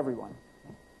just about everyone.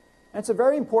 And it's a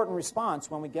very important response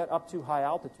when we get up to high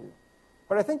altitude.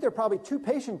 But I think there are probably two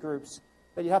patient groups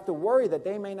that you have to worry that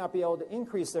they may not be able to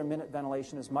increase their minute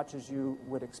ventilation as much as you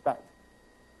would expect.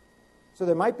 So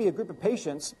there might be a group of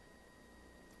patients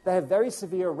that have very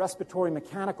severe respiratory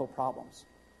mechanical problems.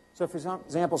 So for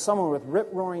example, someone with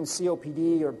rip-roaring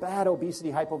COPD or bad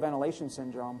obesity hypoventilation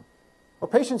syndrome, or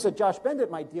patients that Josh Bendit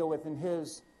might deal with in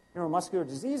his neuromuscular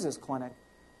diseases clinic,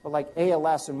 or like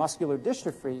ALS or muscular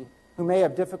dystrophy, who may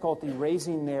have difficulty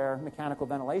raising their mechanical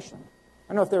ventilation. I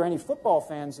don't know if there are any football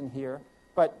fans in here,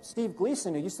 but Steve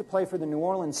Gleason, who used to play for the New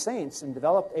Orleans Saints and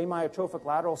developed amyotrophic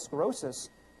lateral sclerosis,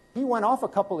 he went off a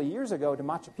couple of years ago to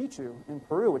Machu Picchu in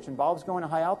Peru, which involves going to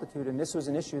high altitude, and this was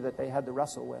an issue that they had to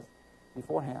wrestle with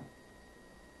beforehand.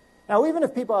 Now, even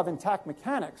if people have intact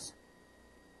mechanics,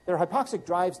 their hypoxic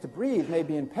drives to breathe may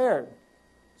be impaired.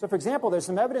 So, for example, there's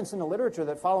some evidence in the literature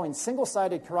that following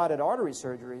single-sided carotid artery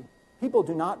surgery, people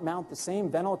do not mount the same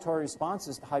ventilatory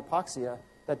responses to hypoxia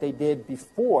that they did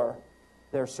before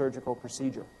their surgical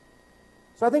procedure.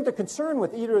 So I think the concern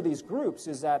with either of these groups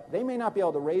is that they may not be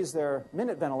able to raise their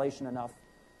minute ventilation enough,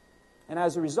 and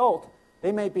as a result,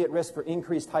 they may be at risk for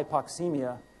increased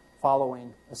hypoxemia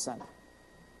following ascent.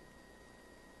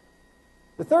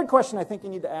 The third question I think you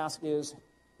need to ask is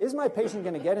my patient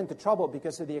going to get into trouble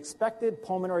because of the expected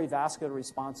pulmonary vascular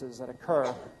responses that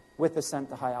occur with ascent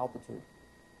to high altitude?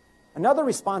 Another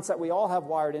response that we all have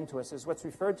wired into us is what's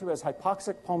referred to as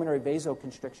hypoxic pulmonary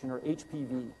vasoconstriction, or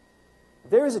HPV. If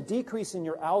there is a decrease in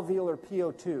your alveolar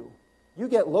PO2, you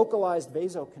get localized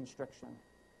vasoconstriction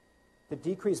to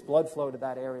decrease blood flow to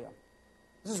that area.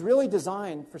 This is really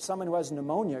designed for someone who has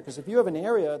pneumonia, because if you have an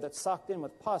area that's socked in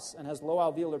with pus and has low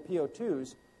alveolar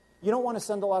PO2s, you don't want to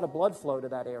send a lot of blood flow to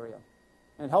that area.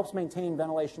 And it helps maintain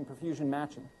ventilation perfusion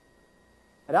matching.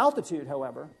 At altitude,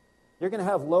 however, you're going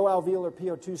to have low alveolar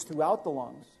PO2s throughout the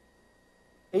lungs.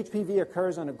 HPV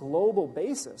occurs on a global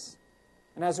basis,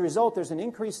 and as a result, there's an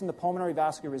increase in the pulmonary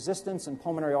vascular resistance and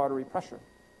pulmonary artery pressure.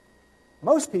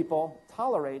 Most people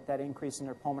tolerate that increase in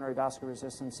their pulmonary vascular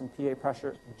resistance and PA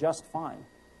pressure just fine.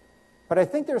 But I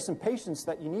think there are some patients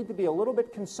that you need to be a little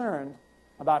bit concerned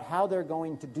about how they're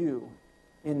going to do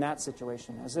in that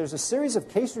situation, as there's a series of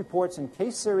case reports and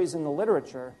case series in the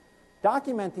literature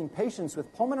documenting patients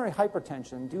with pulmonary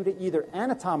hypertension due to either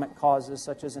anatomic causes,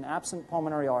 such as an absent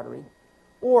pulmonary artery,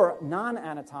 or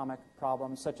non-anatomic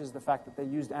problems, such as the fact that they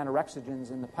used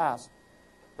anorexogens in the past,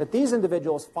 that these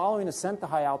individuals, following ascent to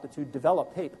high altitude,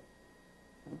 develop PAPE.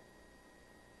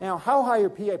 Now, how high your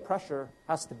PA pressure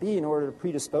has to be in order to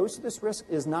predispose to this risk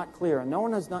is not clear.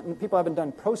 And people haven't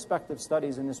done prospective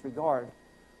studies in this regard.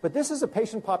 But this is a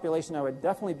patient population I would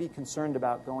definitely be concerned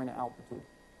about going to altitude.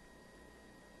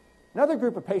 Another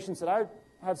group of patients that I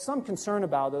have some concern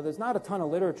about, though there's not a ton of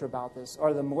literature about this,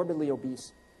 are the morbidly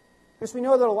obese. Because we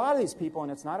know that a lot of these people,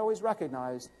 and it's not always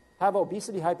recognized, have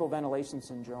obesity hypoventilation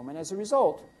syndrome, and as a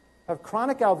result, have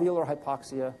chronic alveolar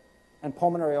hypoxia, and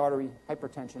pulmonary artery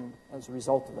hypertension as a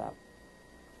result of that.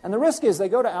 And the risk is they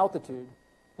go to altitude,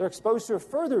 they're exposed to a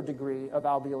further degree of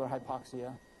alveolar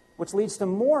hypoxia, which leads to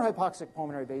more hypoxic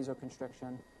pulmonary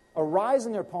vasoconstriction, a rise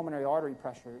in their pulmonary artery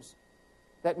pressures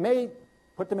that may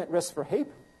put them at risk for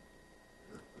HAPE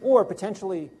or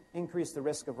potentially increase the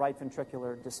risk of right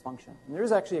ventricular dysfunction. And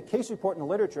there's actually a case report in the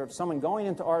literature of someone going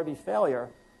into RV failure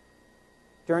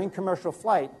during commercial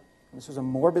flight. This was a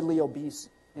morbidly obese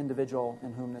individual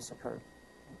in whom this occurred.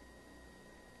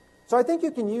 So I think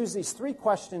you can use these three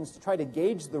questions to try to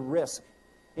gauge the risk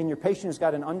in your patient who's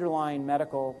got an underlying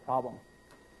medical problem.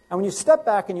 And when you step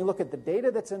back and you look at the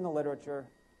data that's in the literature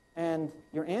and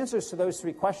your answers to those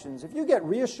three questions, if you get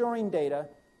reassuring data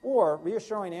or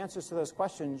reassuring answers to those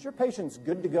questions, your patient's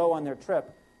good to go on their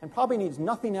trip and probably needs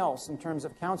nothing else in terms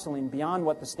of counseling beyond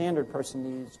what the standard person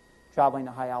needs traveling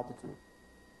to high altitude.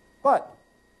 But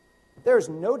if there's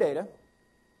no data,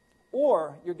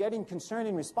 or you're getting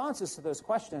concerning responses to those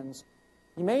questions,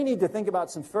 you may need to think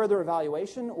about some further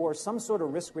evaluation or some sort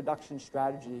of risk reduction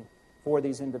strategy for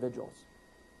these individuals.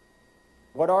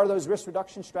 What are those risk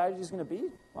reduction strategies going to be?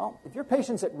 Well, if your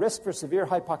patient's at risk for severe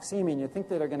hypoxemia and you think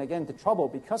that they're going to get into trouble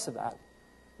because of that,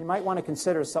 you might want to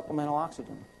consider supplemental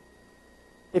oxygen.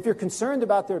 If you're concerned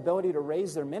about their ability to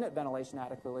raise their minute ventilation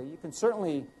adequately, you can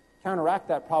certainly counteract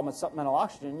that problem with supplemental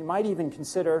oxygen. You might even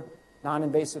consider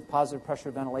non-invasive positive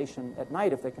pressure ventilation at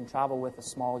night if they can travel with a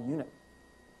small unit.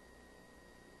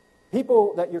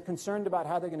 People that you're concerned about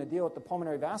how they're going to deal with the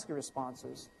pulmonary vascular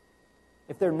responses,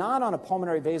 if they're not on a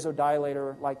pulmonary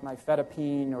vasodilator like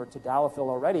nifedipine or tadalafil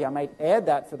already, I might add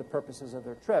that for the purposes of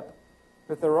their trip.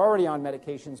 But if they're already on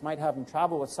medications, might have them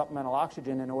travel with supplemental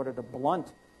oxygen in order to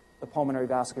blunt the pulmonary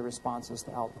vascular responses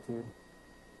to altitude.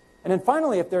 And then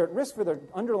finally, if they're at risk for their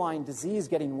underlying disease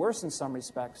getting worse in some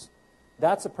respects,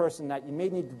 that's a person that you may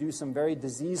need to do some very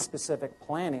disease-specific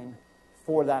planning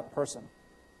for that person.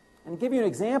 And to give you an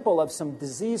example of some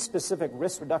disease-specific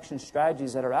risk reduction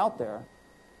strategies that are out there,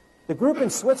 the group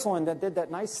in Switzerland that did that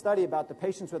nice study about the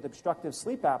patients with obstructive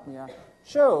sleep apnea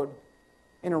showed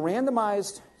in a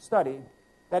randomized study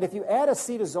that if you add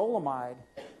acetazolamide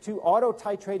to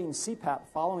auto-titrating CPAP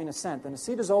following ascent, and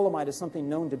acetazolamide is something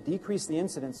known to decrease the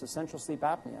incidence of central sleep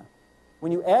apnea,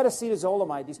 when you add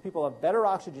acetazolamide, these people have better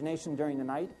oxygenation during the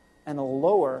night and a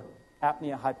lower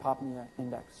apnea-hypopnea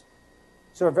index.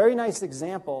 So a very nice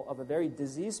example of a very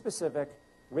disease-specific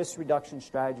risk reduction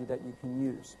strategy that you can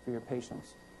use for your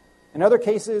patients. In other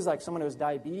cases, like someone who has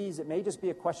diabetes, it may just be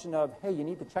a question of, hey, you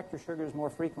need to check your sugars more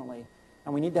frequently,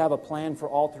 and we need to have a plan for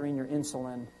altering your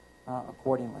insulin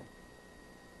accordingly.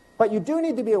 But you do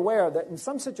need to be aware that in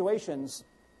some situations,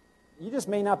 you just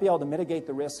may not be able to mitigate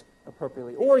the risk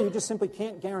appropriately, or you just simply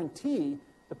can't guarantee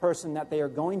the person that they are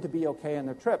going to be okay on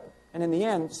their trip. And in the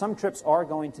end, some trips are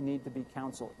going to need to be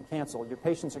canceled. Your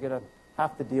patients are going to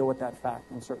have to deal with that fact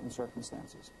in certain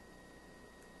circumstances.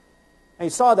 And you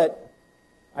saw that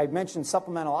I mentioned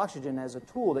supplemental oxygen as a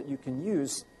tool that you can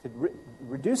use to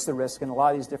reduce the risk in a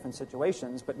lot of these different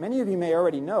situations. But many of you may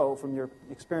already know from your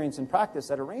experience in practice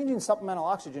that arranging supplemental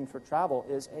oxygen for travel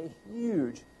is a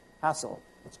huge hassle.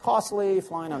 It's costly.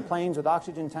 Flying on planes with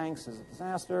oxygen tanks is a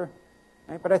disaster.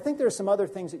 Right? But I think there are some other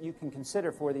things that you can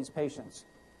consider for these patients.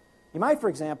 You might, for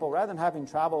example, rather than having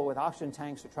travel with oxygen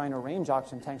tanks or trying to arrange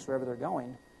oxygen tanks wherever they're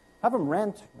going, have them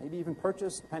rent, maybe even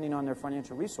purchase, depending on their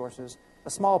financial resources, a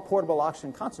small portable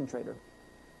oxygen concentrator.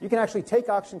 You can actually take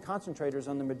oxygen concentrators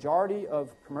on the majority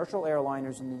of commercial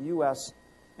airliners in the U.S.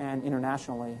 and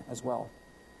internationally as well.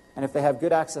 And if they have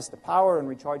good access to power and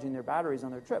recharging their batteries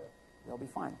on their trip, they'll be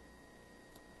fine.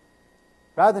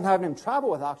 Rather than having them travel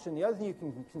with oxygen, the other thing you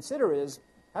can consider is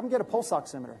have them get a pulse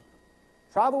oximeter.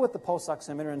 Travel with the pulse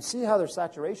oximeter and see how their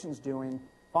saturation's doing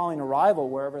following arrival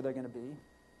wherever they're going to be.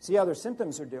 See how their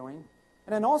symptoms are doing.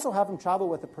 And then also have them travel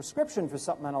with a prescription for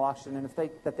supplemental oxygen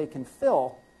that they can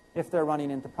fill if they're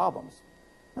running into problems.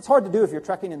 That's hard to do if you're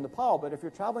trekking in Nepal, but if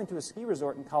you're traveling to a ski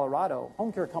resort in Colorado,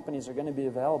 home care companies are going to be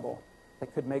available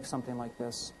that could make something like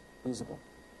this feasible.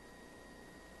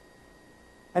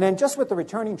 And then just with the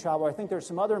returning traveler, I think there's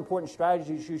some other important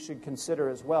strategies you should consider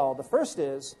as well. The first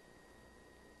is,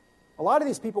 a lot of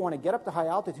these people want to get up to high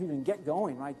altitude and get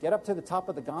going, right? Get up to the top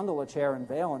of the gondola chair in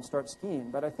Vail and start skiing.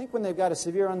 But I think when they've got a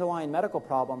severe underlying medical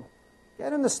problem,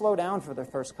 get them to slow down for the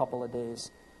first couple of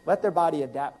days. Let their body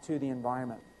adapt to the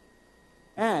environment.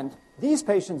 And these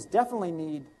patients definitely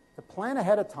need to plan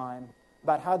ahead of time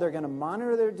about how they're going to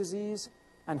monitor their disease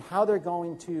and how they're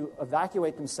going to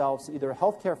evacuate themselves to either a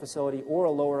healthcare facility or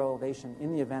a lower elevation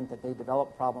in the event that they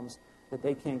develop problems that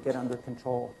they can't get under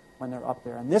control when they're up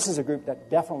there. And this is a group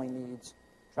that definitely needs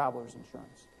traveler's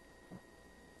insurance.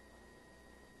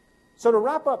 So to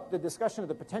wrap up the discussion of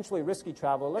the potentially risky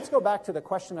traveler, let's go back to the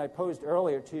question I posed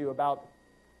earlier to you about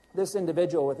this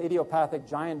individual with idiopathic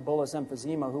giant bullous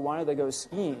emphysema who wanted to go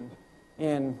skiing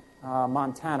in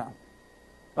Montana.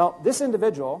 Well, this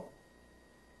individual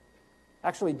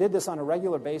actually did this on a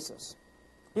regular basis.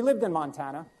 He lived in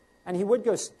Montana, and he would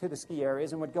go to the ski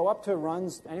areas and would go up to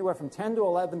runs anywhere from 10 to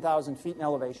 11,000 feet in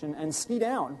elevation and ski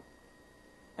down.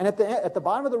 And at the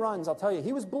bottom of the runs, I'll tell you,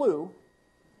 he was blue,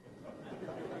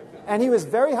 and he was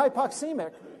very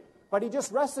hypoxemic, but he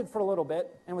just rested for a little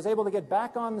bit and was able to get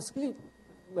back on the ski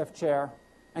lift chair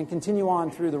and continue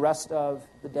on through the rest of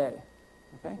the day.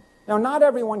 Okay? Now, not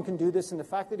everyone can do this, and the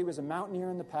fact that he was a mountaineer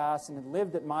in the past and had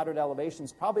lived at moderate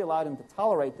elevations probably allowed him to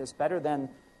tolerate this better than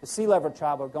the sea level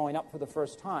traveler going up for the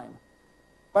first time.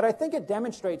 But I think it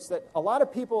demonstrates that a lot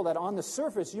of people that on the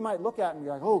surface you might look at and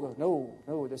be like, oh,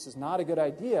 no, this is not a good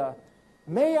idea,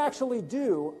 may actually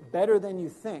do better than you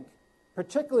think,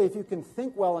 particularly if you can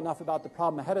think well enough about the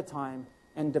problem ahead of time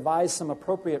and devise some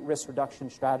appropriate risk reduction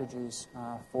strategies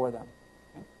for them.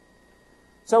 Okay?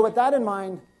 So with that in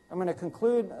mind, I'm going to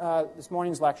conclude this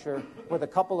morning's lecture with a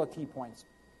couple of key points.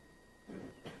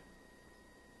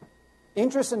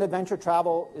 Interest in adventure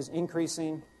travel is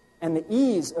increasing, and the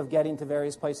ease of getting to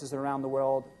various places around the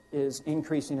world is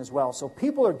increasing as well. So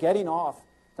people are getting off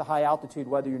to high altitude,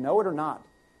 whether you know it or not.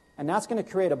 And that's going to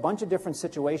create a bunch of different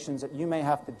situations that you may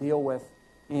have to deal with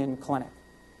in clinic.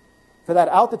 For that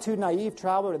altitude-naive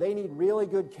traveler, they need really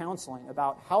good counseling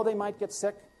about how they might get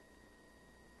sick,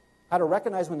 how to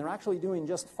recognize when they're actually doing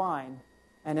just fine,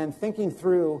 and then thinking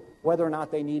through whether or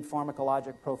not they need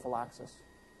pharmacologic prophylaxis.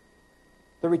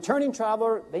 The returning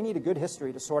traveler, they need a good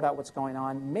history to sort out what's going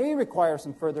on, may require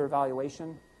some further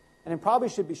evaluation, and then probably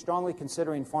should be strongly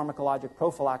considering pharmacologic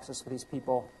prophylaxis for these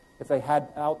people if they had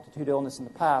altitude illness in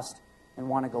the past and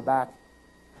want to go back.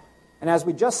 And as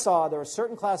we just saw, there are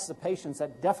certain classes of patients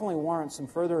that definitely warrant some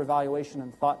further evaluation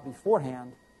and thought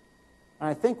beforehand. And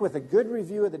I think with a good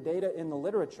review of the data in the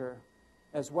literature,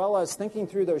 as well as thinking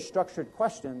through those structured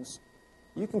questions,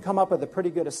 you can come up with a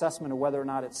pretty good assessment of whether or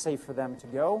not it's safe for them to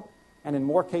go. And in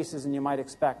more cases than you might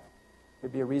expect, it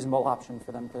would be a reasonable option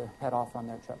for them to head off on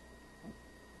their trip.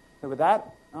 So with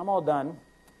that, I'm all done,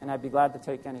 and I'd be glad to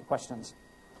take any questions.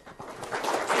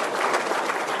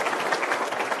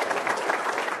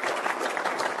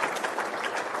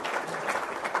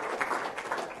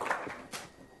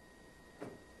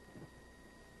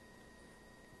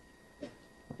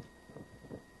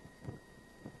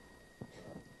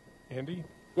 Andy?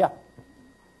 Yeah.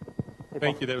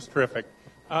 Thank you. That was terrific.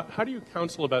 How do you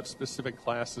counsel about specific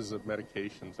classes of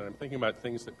medications? And I'm thinking about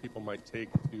things that people might take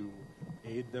to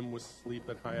aid them with sleep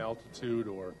at high altitude,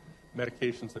 or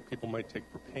medications that people might take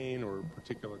for pain, or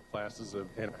particular classes of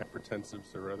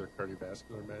antihypertensives or other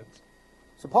cardiovascular meds.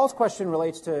 So Paul's question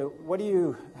relates to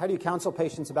how do you counsel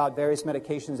patients about various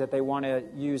medications that they want to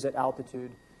use at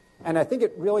altitude? And I think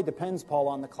it really depends, Paul,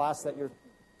 on the class that you're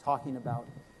talking about.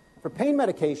 For pain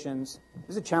medications, this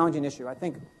is a challenging issue. I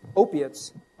think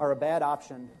opiates are a bad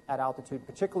option at altitude,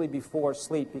 particularly before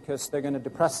sleep, because they're going to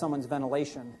depress someone's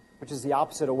ventilation, which is the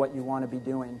opposite of what you want to be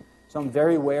doing. So I'm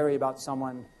very wary about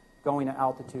someone going to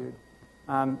altitude.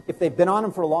 If they've been on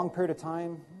them for a long period of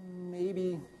time,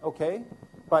 maybe okay,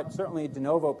 but certainly de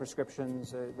novo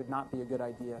prescriptions would not be a good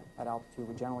idea at altitude.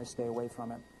 We generally stay away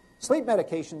from it. Sleep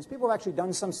medications, people have actually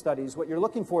done some studies. What you're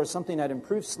looking for is something that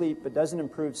improves sleep but doesn't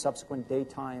improve subsequent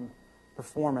daytime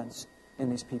performance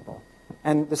in these people.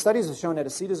 And the studies have shown that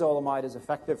acetazolamide is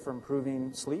effective for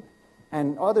improving sleep,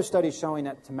 and other studies showing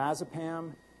that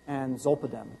temazepam and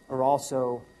zolpidem are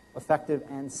also effective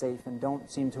and safe and don't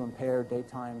seem to impair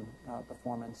daytime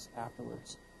performance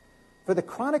afterwards. For the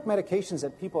chronic medications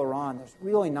that people are on, there's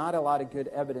really not a lot of good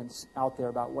evidence out there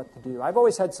about what to do. I've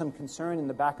always had some concern in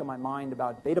the back of my mind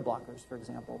about beta blockers, for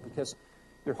example, because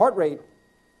your heart rate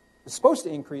is supposed to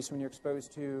increase when you're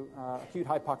exposed to acute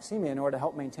hypoxemia in order to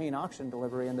help maintain oxygen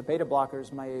delivery, and the beta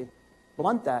blockers may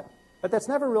blunt that. But that's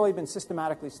never really been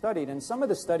systematically studied. And some of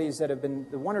the studies that have been,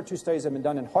 the one or two studies that have been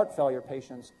done in heart failure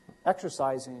patients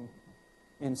exercising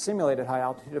in simulated high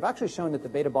altitude have actually shown that the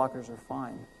beta blockers are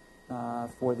fine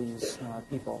for these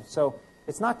people. So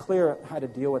it's not clear how to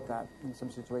deal with that in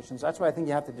some situations. That's why I think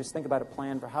you have to just think about a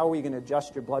plan for how are you going to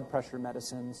adjust your blood pressure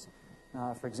medicines,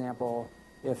 for example,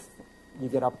 if you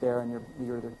get up there and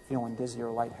you're either feeling dizzy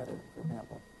or lightheaded, for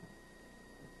example.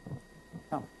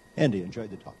 Tom. Andy, enjoyed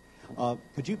the talk.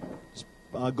 Could you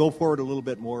go forward a little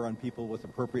bit more on people with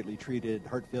appropriately treated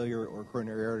heart failure or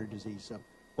coronary artery disease?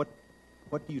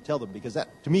 What do you tell them? Because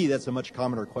that, to me, that's a much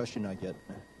commoner question I get.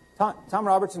 Tom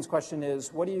Robertson's question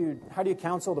is, how do you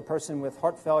counsel the person with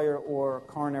heart failure or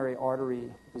coronary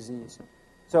artery disease?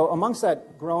 So amongst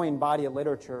that growing body of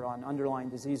literature on underlying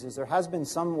diseases, there has been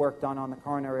some work done on the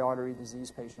coronary artery disease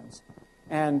patients.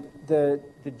 And the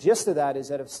gist of that is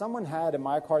that if someone had a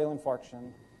myocardial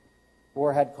infarction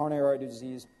or had coronary artery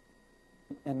disease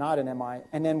and not an MI,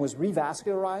 and then was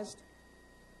revascularized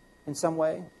in some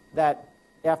way, that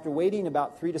after waiting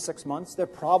about 3 to 6 months, they're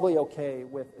probably okay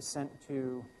with ascent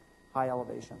to high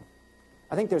elevation.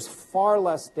 I think there's far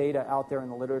less data out there in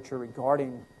the literature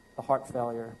regarding the heart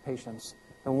failure patients.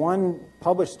 The one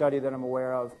published study that I'm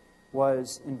aware of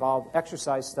involved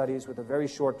exercise studies with a very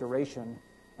short duration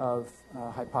of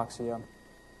hypoxia.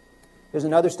 There's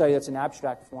another study that's in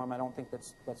abstract form. I don't think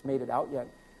that's made it out yet.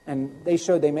 And they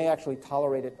showed they may actually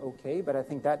tolerate it okay, but I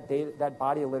think that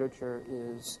body of literature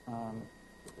is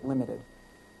limited.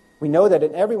 We know that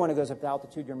in everyone who goes up to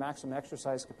altitude, your maximum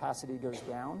exercise capacity goes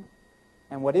down.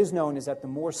 And what is known is that the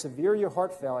more severe your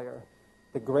heart failure,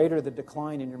 the greater the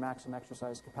decline in your maximum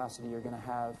exercise capacity you're going to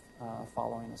have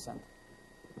following ascent.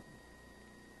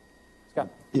 Scott?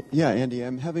 Yeah, Andy,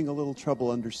 I'm having a little trouble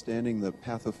understanding the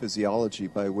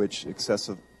pathophysiology by which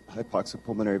excessive hypoxic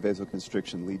pulmonary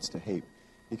vasoconstriction leads to HAPE.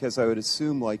 Because I would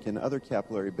assume, like in other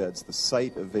capillary beds, the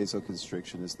site of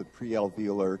vasoconstriction is the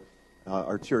prealveolar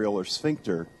arterial or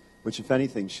sphincter, which, if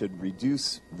anything, should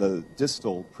reduce the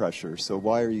distal pressure. So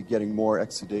why are you getting more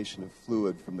exudation of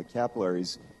fluid from the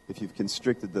capillaries if you've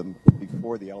constricted them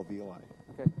before the alveoli?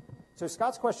 Okay. So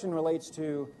Scott's question relates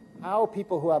to how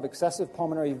people who have excessive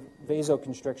pulmonary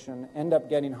vasoconstriction end up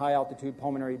getting high-altitude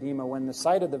pulmonary edema when the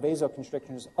site of the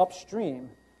vasoconstriction is upstream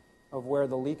of where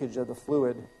the leakage of the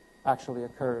fluid actually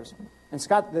occurs. And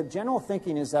Scott, the general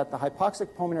thinking is that the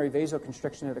hypoxic pulmonary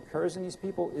vasoconstriction that occurs in these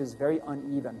people is very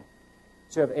uneven.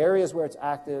 So you have areas where it's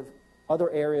active,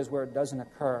 other areas where it doesn't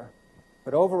occur.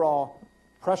 But overall,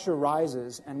 pressure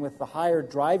rises, and with the higher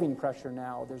driving pressure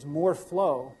now, there's more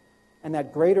flow, and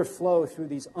that greater flow through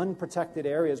these unprotected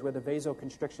areas where the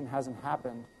vasoconstriction hasn't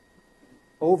happened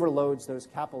overloads those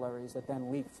capillaries that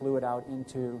then leak fluid out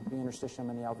into the interstitium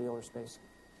and the alveolar space.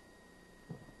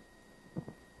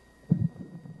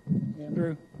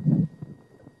 Andrew?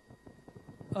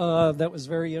 That was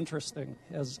very interesting,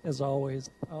 as always.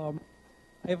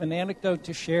 I have an anecdote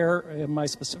to share, and my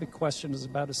specific question is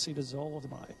about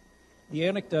acetazolamide. The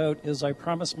anecdote is I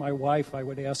promised my wife I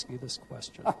would ask you this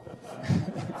question.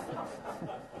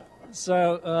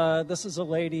 So this is a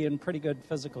lady in pretty good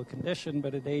physical condition,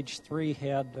 but at age 3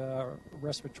 had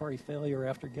respiratory failure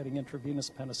after getting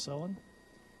intravenous penicillin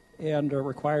and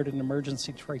required an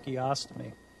emergency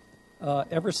tracheostomy.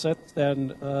 Ever since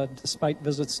then, despite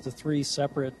visits to 3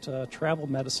 separate travel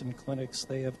medicine clinics,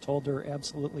 they have told her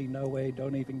absolutely no way,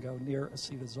 don't even go near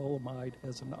acetazolamide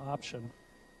as an option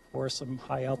for some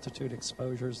high-altitude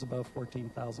exposures above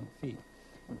 14,000 feet.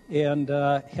 And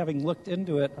having looked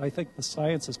into it, I think the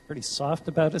science is pretty soft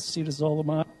about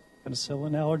acetazolamide,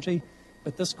 penicillin allergy,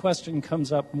 but this question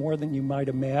comes up more than you might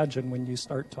imagine when you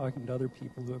start talking to other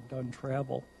people who have done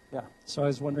travel. Yeah. So I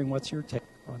was wondering, what's your take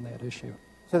on that issue?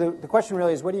 So the question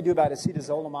really is, what do you do about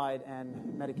acetazolamide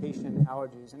and medication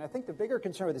allergies? And I think the bigger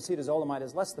concern with acetazolamide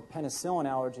is less the penicillin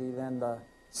allergy than the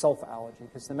sulfa allergy,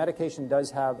 because the medication does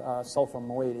have sulfa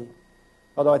moiety.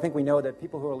 Although I think we know that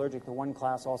people who are allergic to one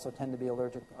class also tend to be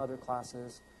allergic to other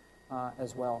classes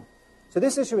as well. So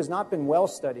this issue has not been well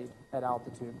studied at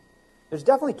altitude. There's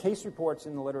definitely case reports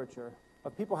in the literature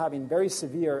of people having very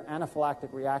severe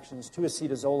anaphylactic reactions to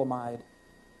acetazolamide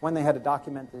when they had a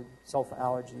documented sulfa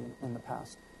allergy in the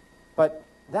past. But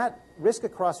that risk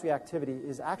of cross-reactivity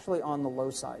is actually on the low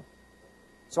side.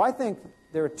 So I think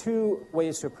there are 2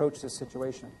 ways to approach this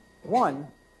situation. One,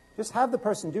 just have the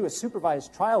person do a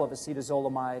supervised trial of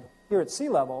acetazolamide here at sea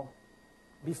level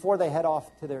before they head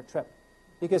off to their trip.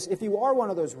 Because if you are one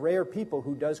of those rare people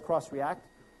who does cross-react,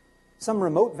 some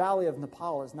remote valley of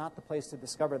Nepal is not the place to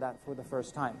discover that for the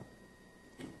first time.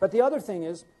 But the other thing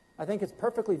is, I think it's a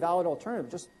perfectly valid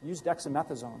alternative. Just use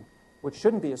dexamethasone, which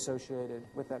shouldn't be associated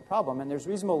with that problem. And there's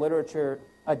reasonable literature,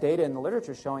 data in the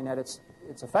literature showing that it's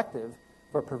effective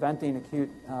for preventing acute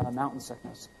mountain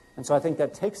sickness. And so I think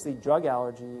that takes the drug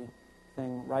allergy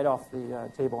thing right off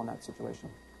the table in that situation.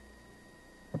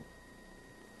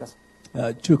 Yes?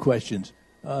 2 questions.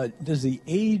 Does the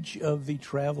age of the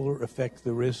traveler affect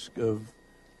the risk of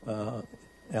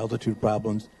altitude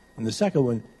problems? And the second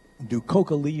one, do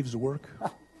coca leaves work?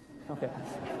 Okay.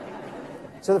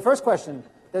 So the first question,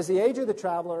 does the age of the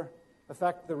traveler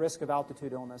affect the risk of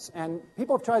altitude illness? And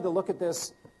people have tried to look at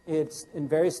this. It's in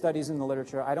various studies in the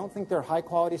literature. I don't think they're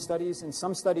high-quality studies. And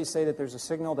some studies say that there's a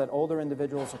signal that older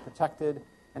individuals are protected,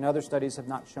 and other studies have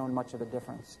not shown much of a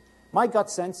difference. My gut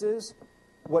sense is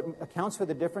what accounts for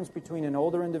the difference between an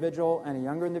older individual and a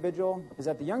younger individual is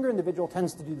that the younger individual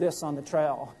tends to do this on the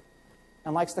trail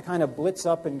and likes to kind of blitz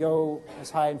up and go as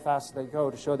high and fast as they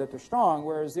go to show that they're strong,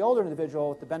 whereas the older individual,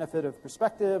 with the benefit of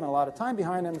perspective and a lot of time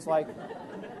behind them, is like,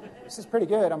 this is pretty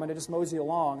good, I'm going to just mosey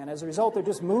along. And as a result, they're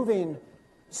just moving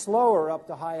slower up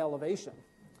to high elevation.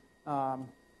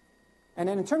 And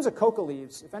then in terms of coca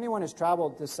leaves, if anyone has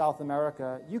traveled to South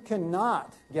America, you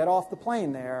cannot get off the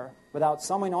plane there without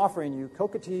someone offering you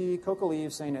coca tea, coca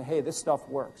leaves, saying that, hey, this stuff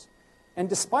works. And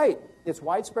despite its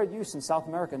widespread use in South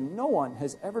America, no one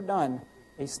has ever done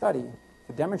a study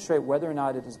to demonstrate whether or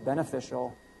not it is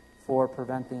beneficial for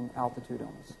preventing altitude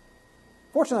illness.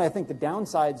 Fortunately, I think the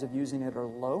downsides of using it are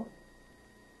low.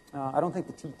 I don't think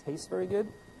the tea tastes very good.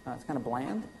 It's kind of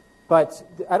bland. But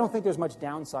I don't think there's much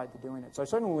downside to doing it. So I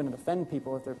certainly wouldn't offend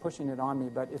people if they're pushing it on me.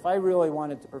 But if I really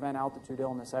wanted to prevent altitude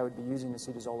illness, I would be using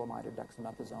acetazolamide or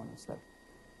dexamethasone instead.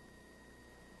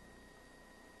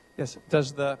 Yes.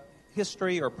 Does the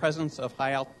history or presence of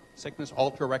high sickness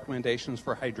alter recommendations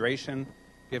for hydration,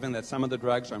 given that some of the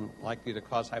drugs are likely to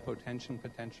cause hypotension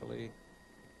potentially?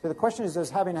 So the question is, does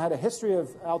having had a history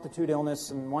of altitude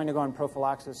illness and wanting to go on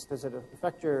prophylaxis, does it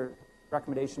affect your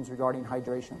recommendations regarding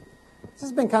hydration? This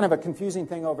has been kind of a confusing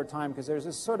thing over time because there's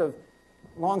this sort of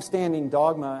long-standing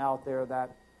dogma out there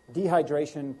that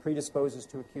dehydration predisposes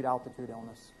to acute altitude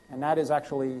illness, and that is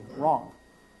actually wrong.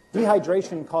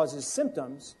 Dehydration causes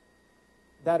symptoms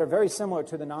that are very similar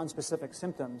to the nonspecific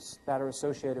symptoms that are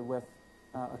associated with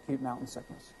acute mountain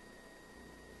sickness.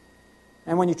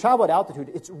 And when you travel at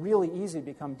altitude, it's really easy to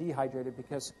become dehydrated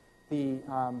because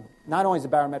not only is the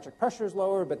barometric pressure is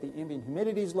lower, but the ambient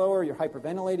humidity is lower, you're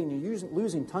hyperventilating, you're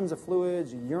losing tons of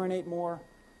fluids, you urinate more.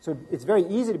 So it's very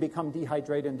easy to become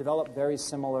dehydrated and develop very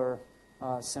similar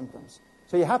symptoms.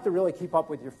 So you have to really keep up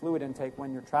with your fluid intake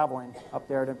when you're traveling up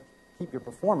there to keep your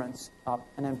performance up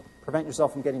and then prevent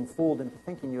yourself from getting fooled into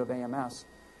thinking you have AMS.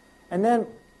 And then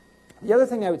the other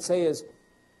thing I would say is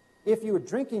if you are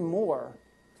drinking more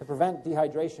to prevent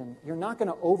dehydration, you're not going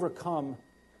to overcome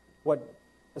what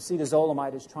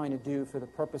acetazolamide is trying to do for the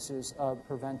purposes of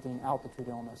preventing altitude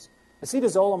illness.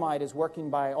 Acetazolamide is working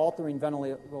by altering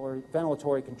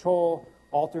ventilatory control,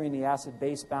 altering the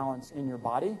acid-base balance in your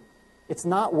body. It's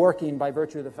not working by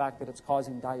virtue of the fact that it's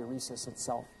causing diuresis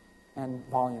itself and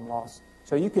volume loss.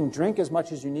 So you can drink as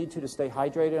much as you need to stay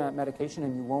hydrated on that medication,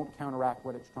 and you won't counteract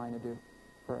what it's trying to do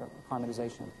for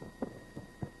acclimatization.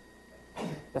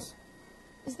 Yes?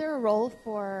 Is there a role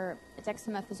for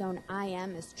dexamethasone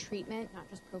IM as treatment, not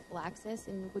just prophylaxis?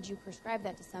 And would you prescribe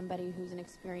that to somebody who's an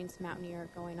experienced mountaineer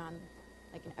going on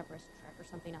like an Everest trek or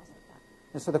something else like that?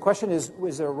 And so the question is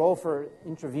there a role for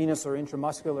intravenous or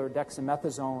intramuscular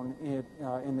dexamethasone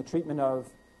in the treatment of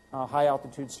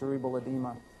high-altitude cerebral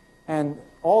edema? And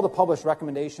all the published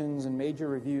recommendations and major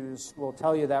reviews will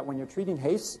tell you that when you're treating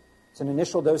HACE, it's an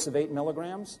initial dose of 8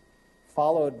 milligrams,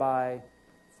 followed by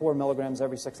 4 milligrams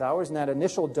every 6 hours, and that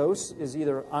initial dose is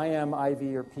either IM,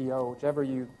 IV, or PO, whichever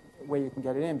way you can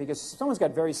get it in, because if someone's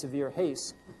got very severe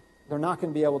HACE, they're not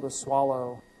going to be able to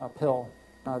swallow a pill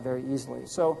very easily.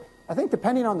 So I think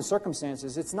depending on the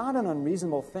circumstances, it's not an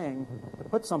unreasonable thing to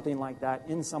put something like that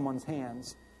in someone's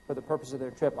hands for the purpose of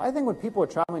their trip. I think when people are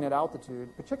traveling at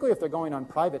altitude, particularly if they're going on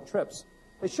private trips,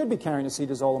 they should be carrying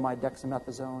acetazolamide,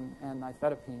 dexamethasone, and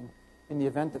nifedipine in the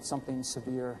event that something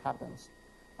severe happens.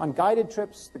 On guided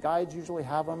trips, the guides usually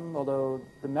have them, although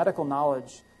the medical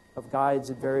knowledge of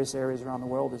guides at various areas around the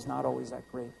world is not always that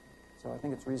great. So I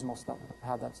think it's reasonable stuff to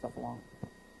have that stuff along.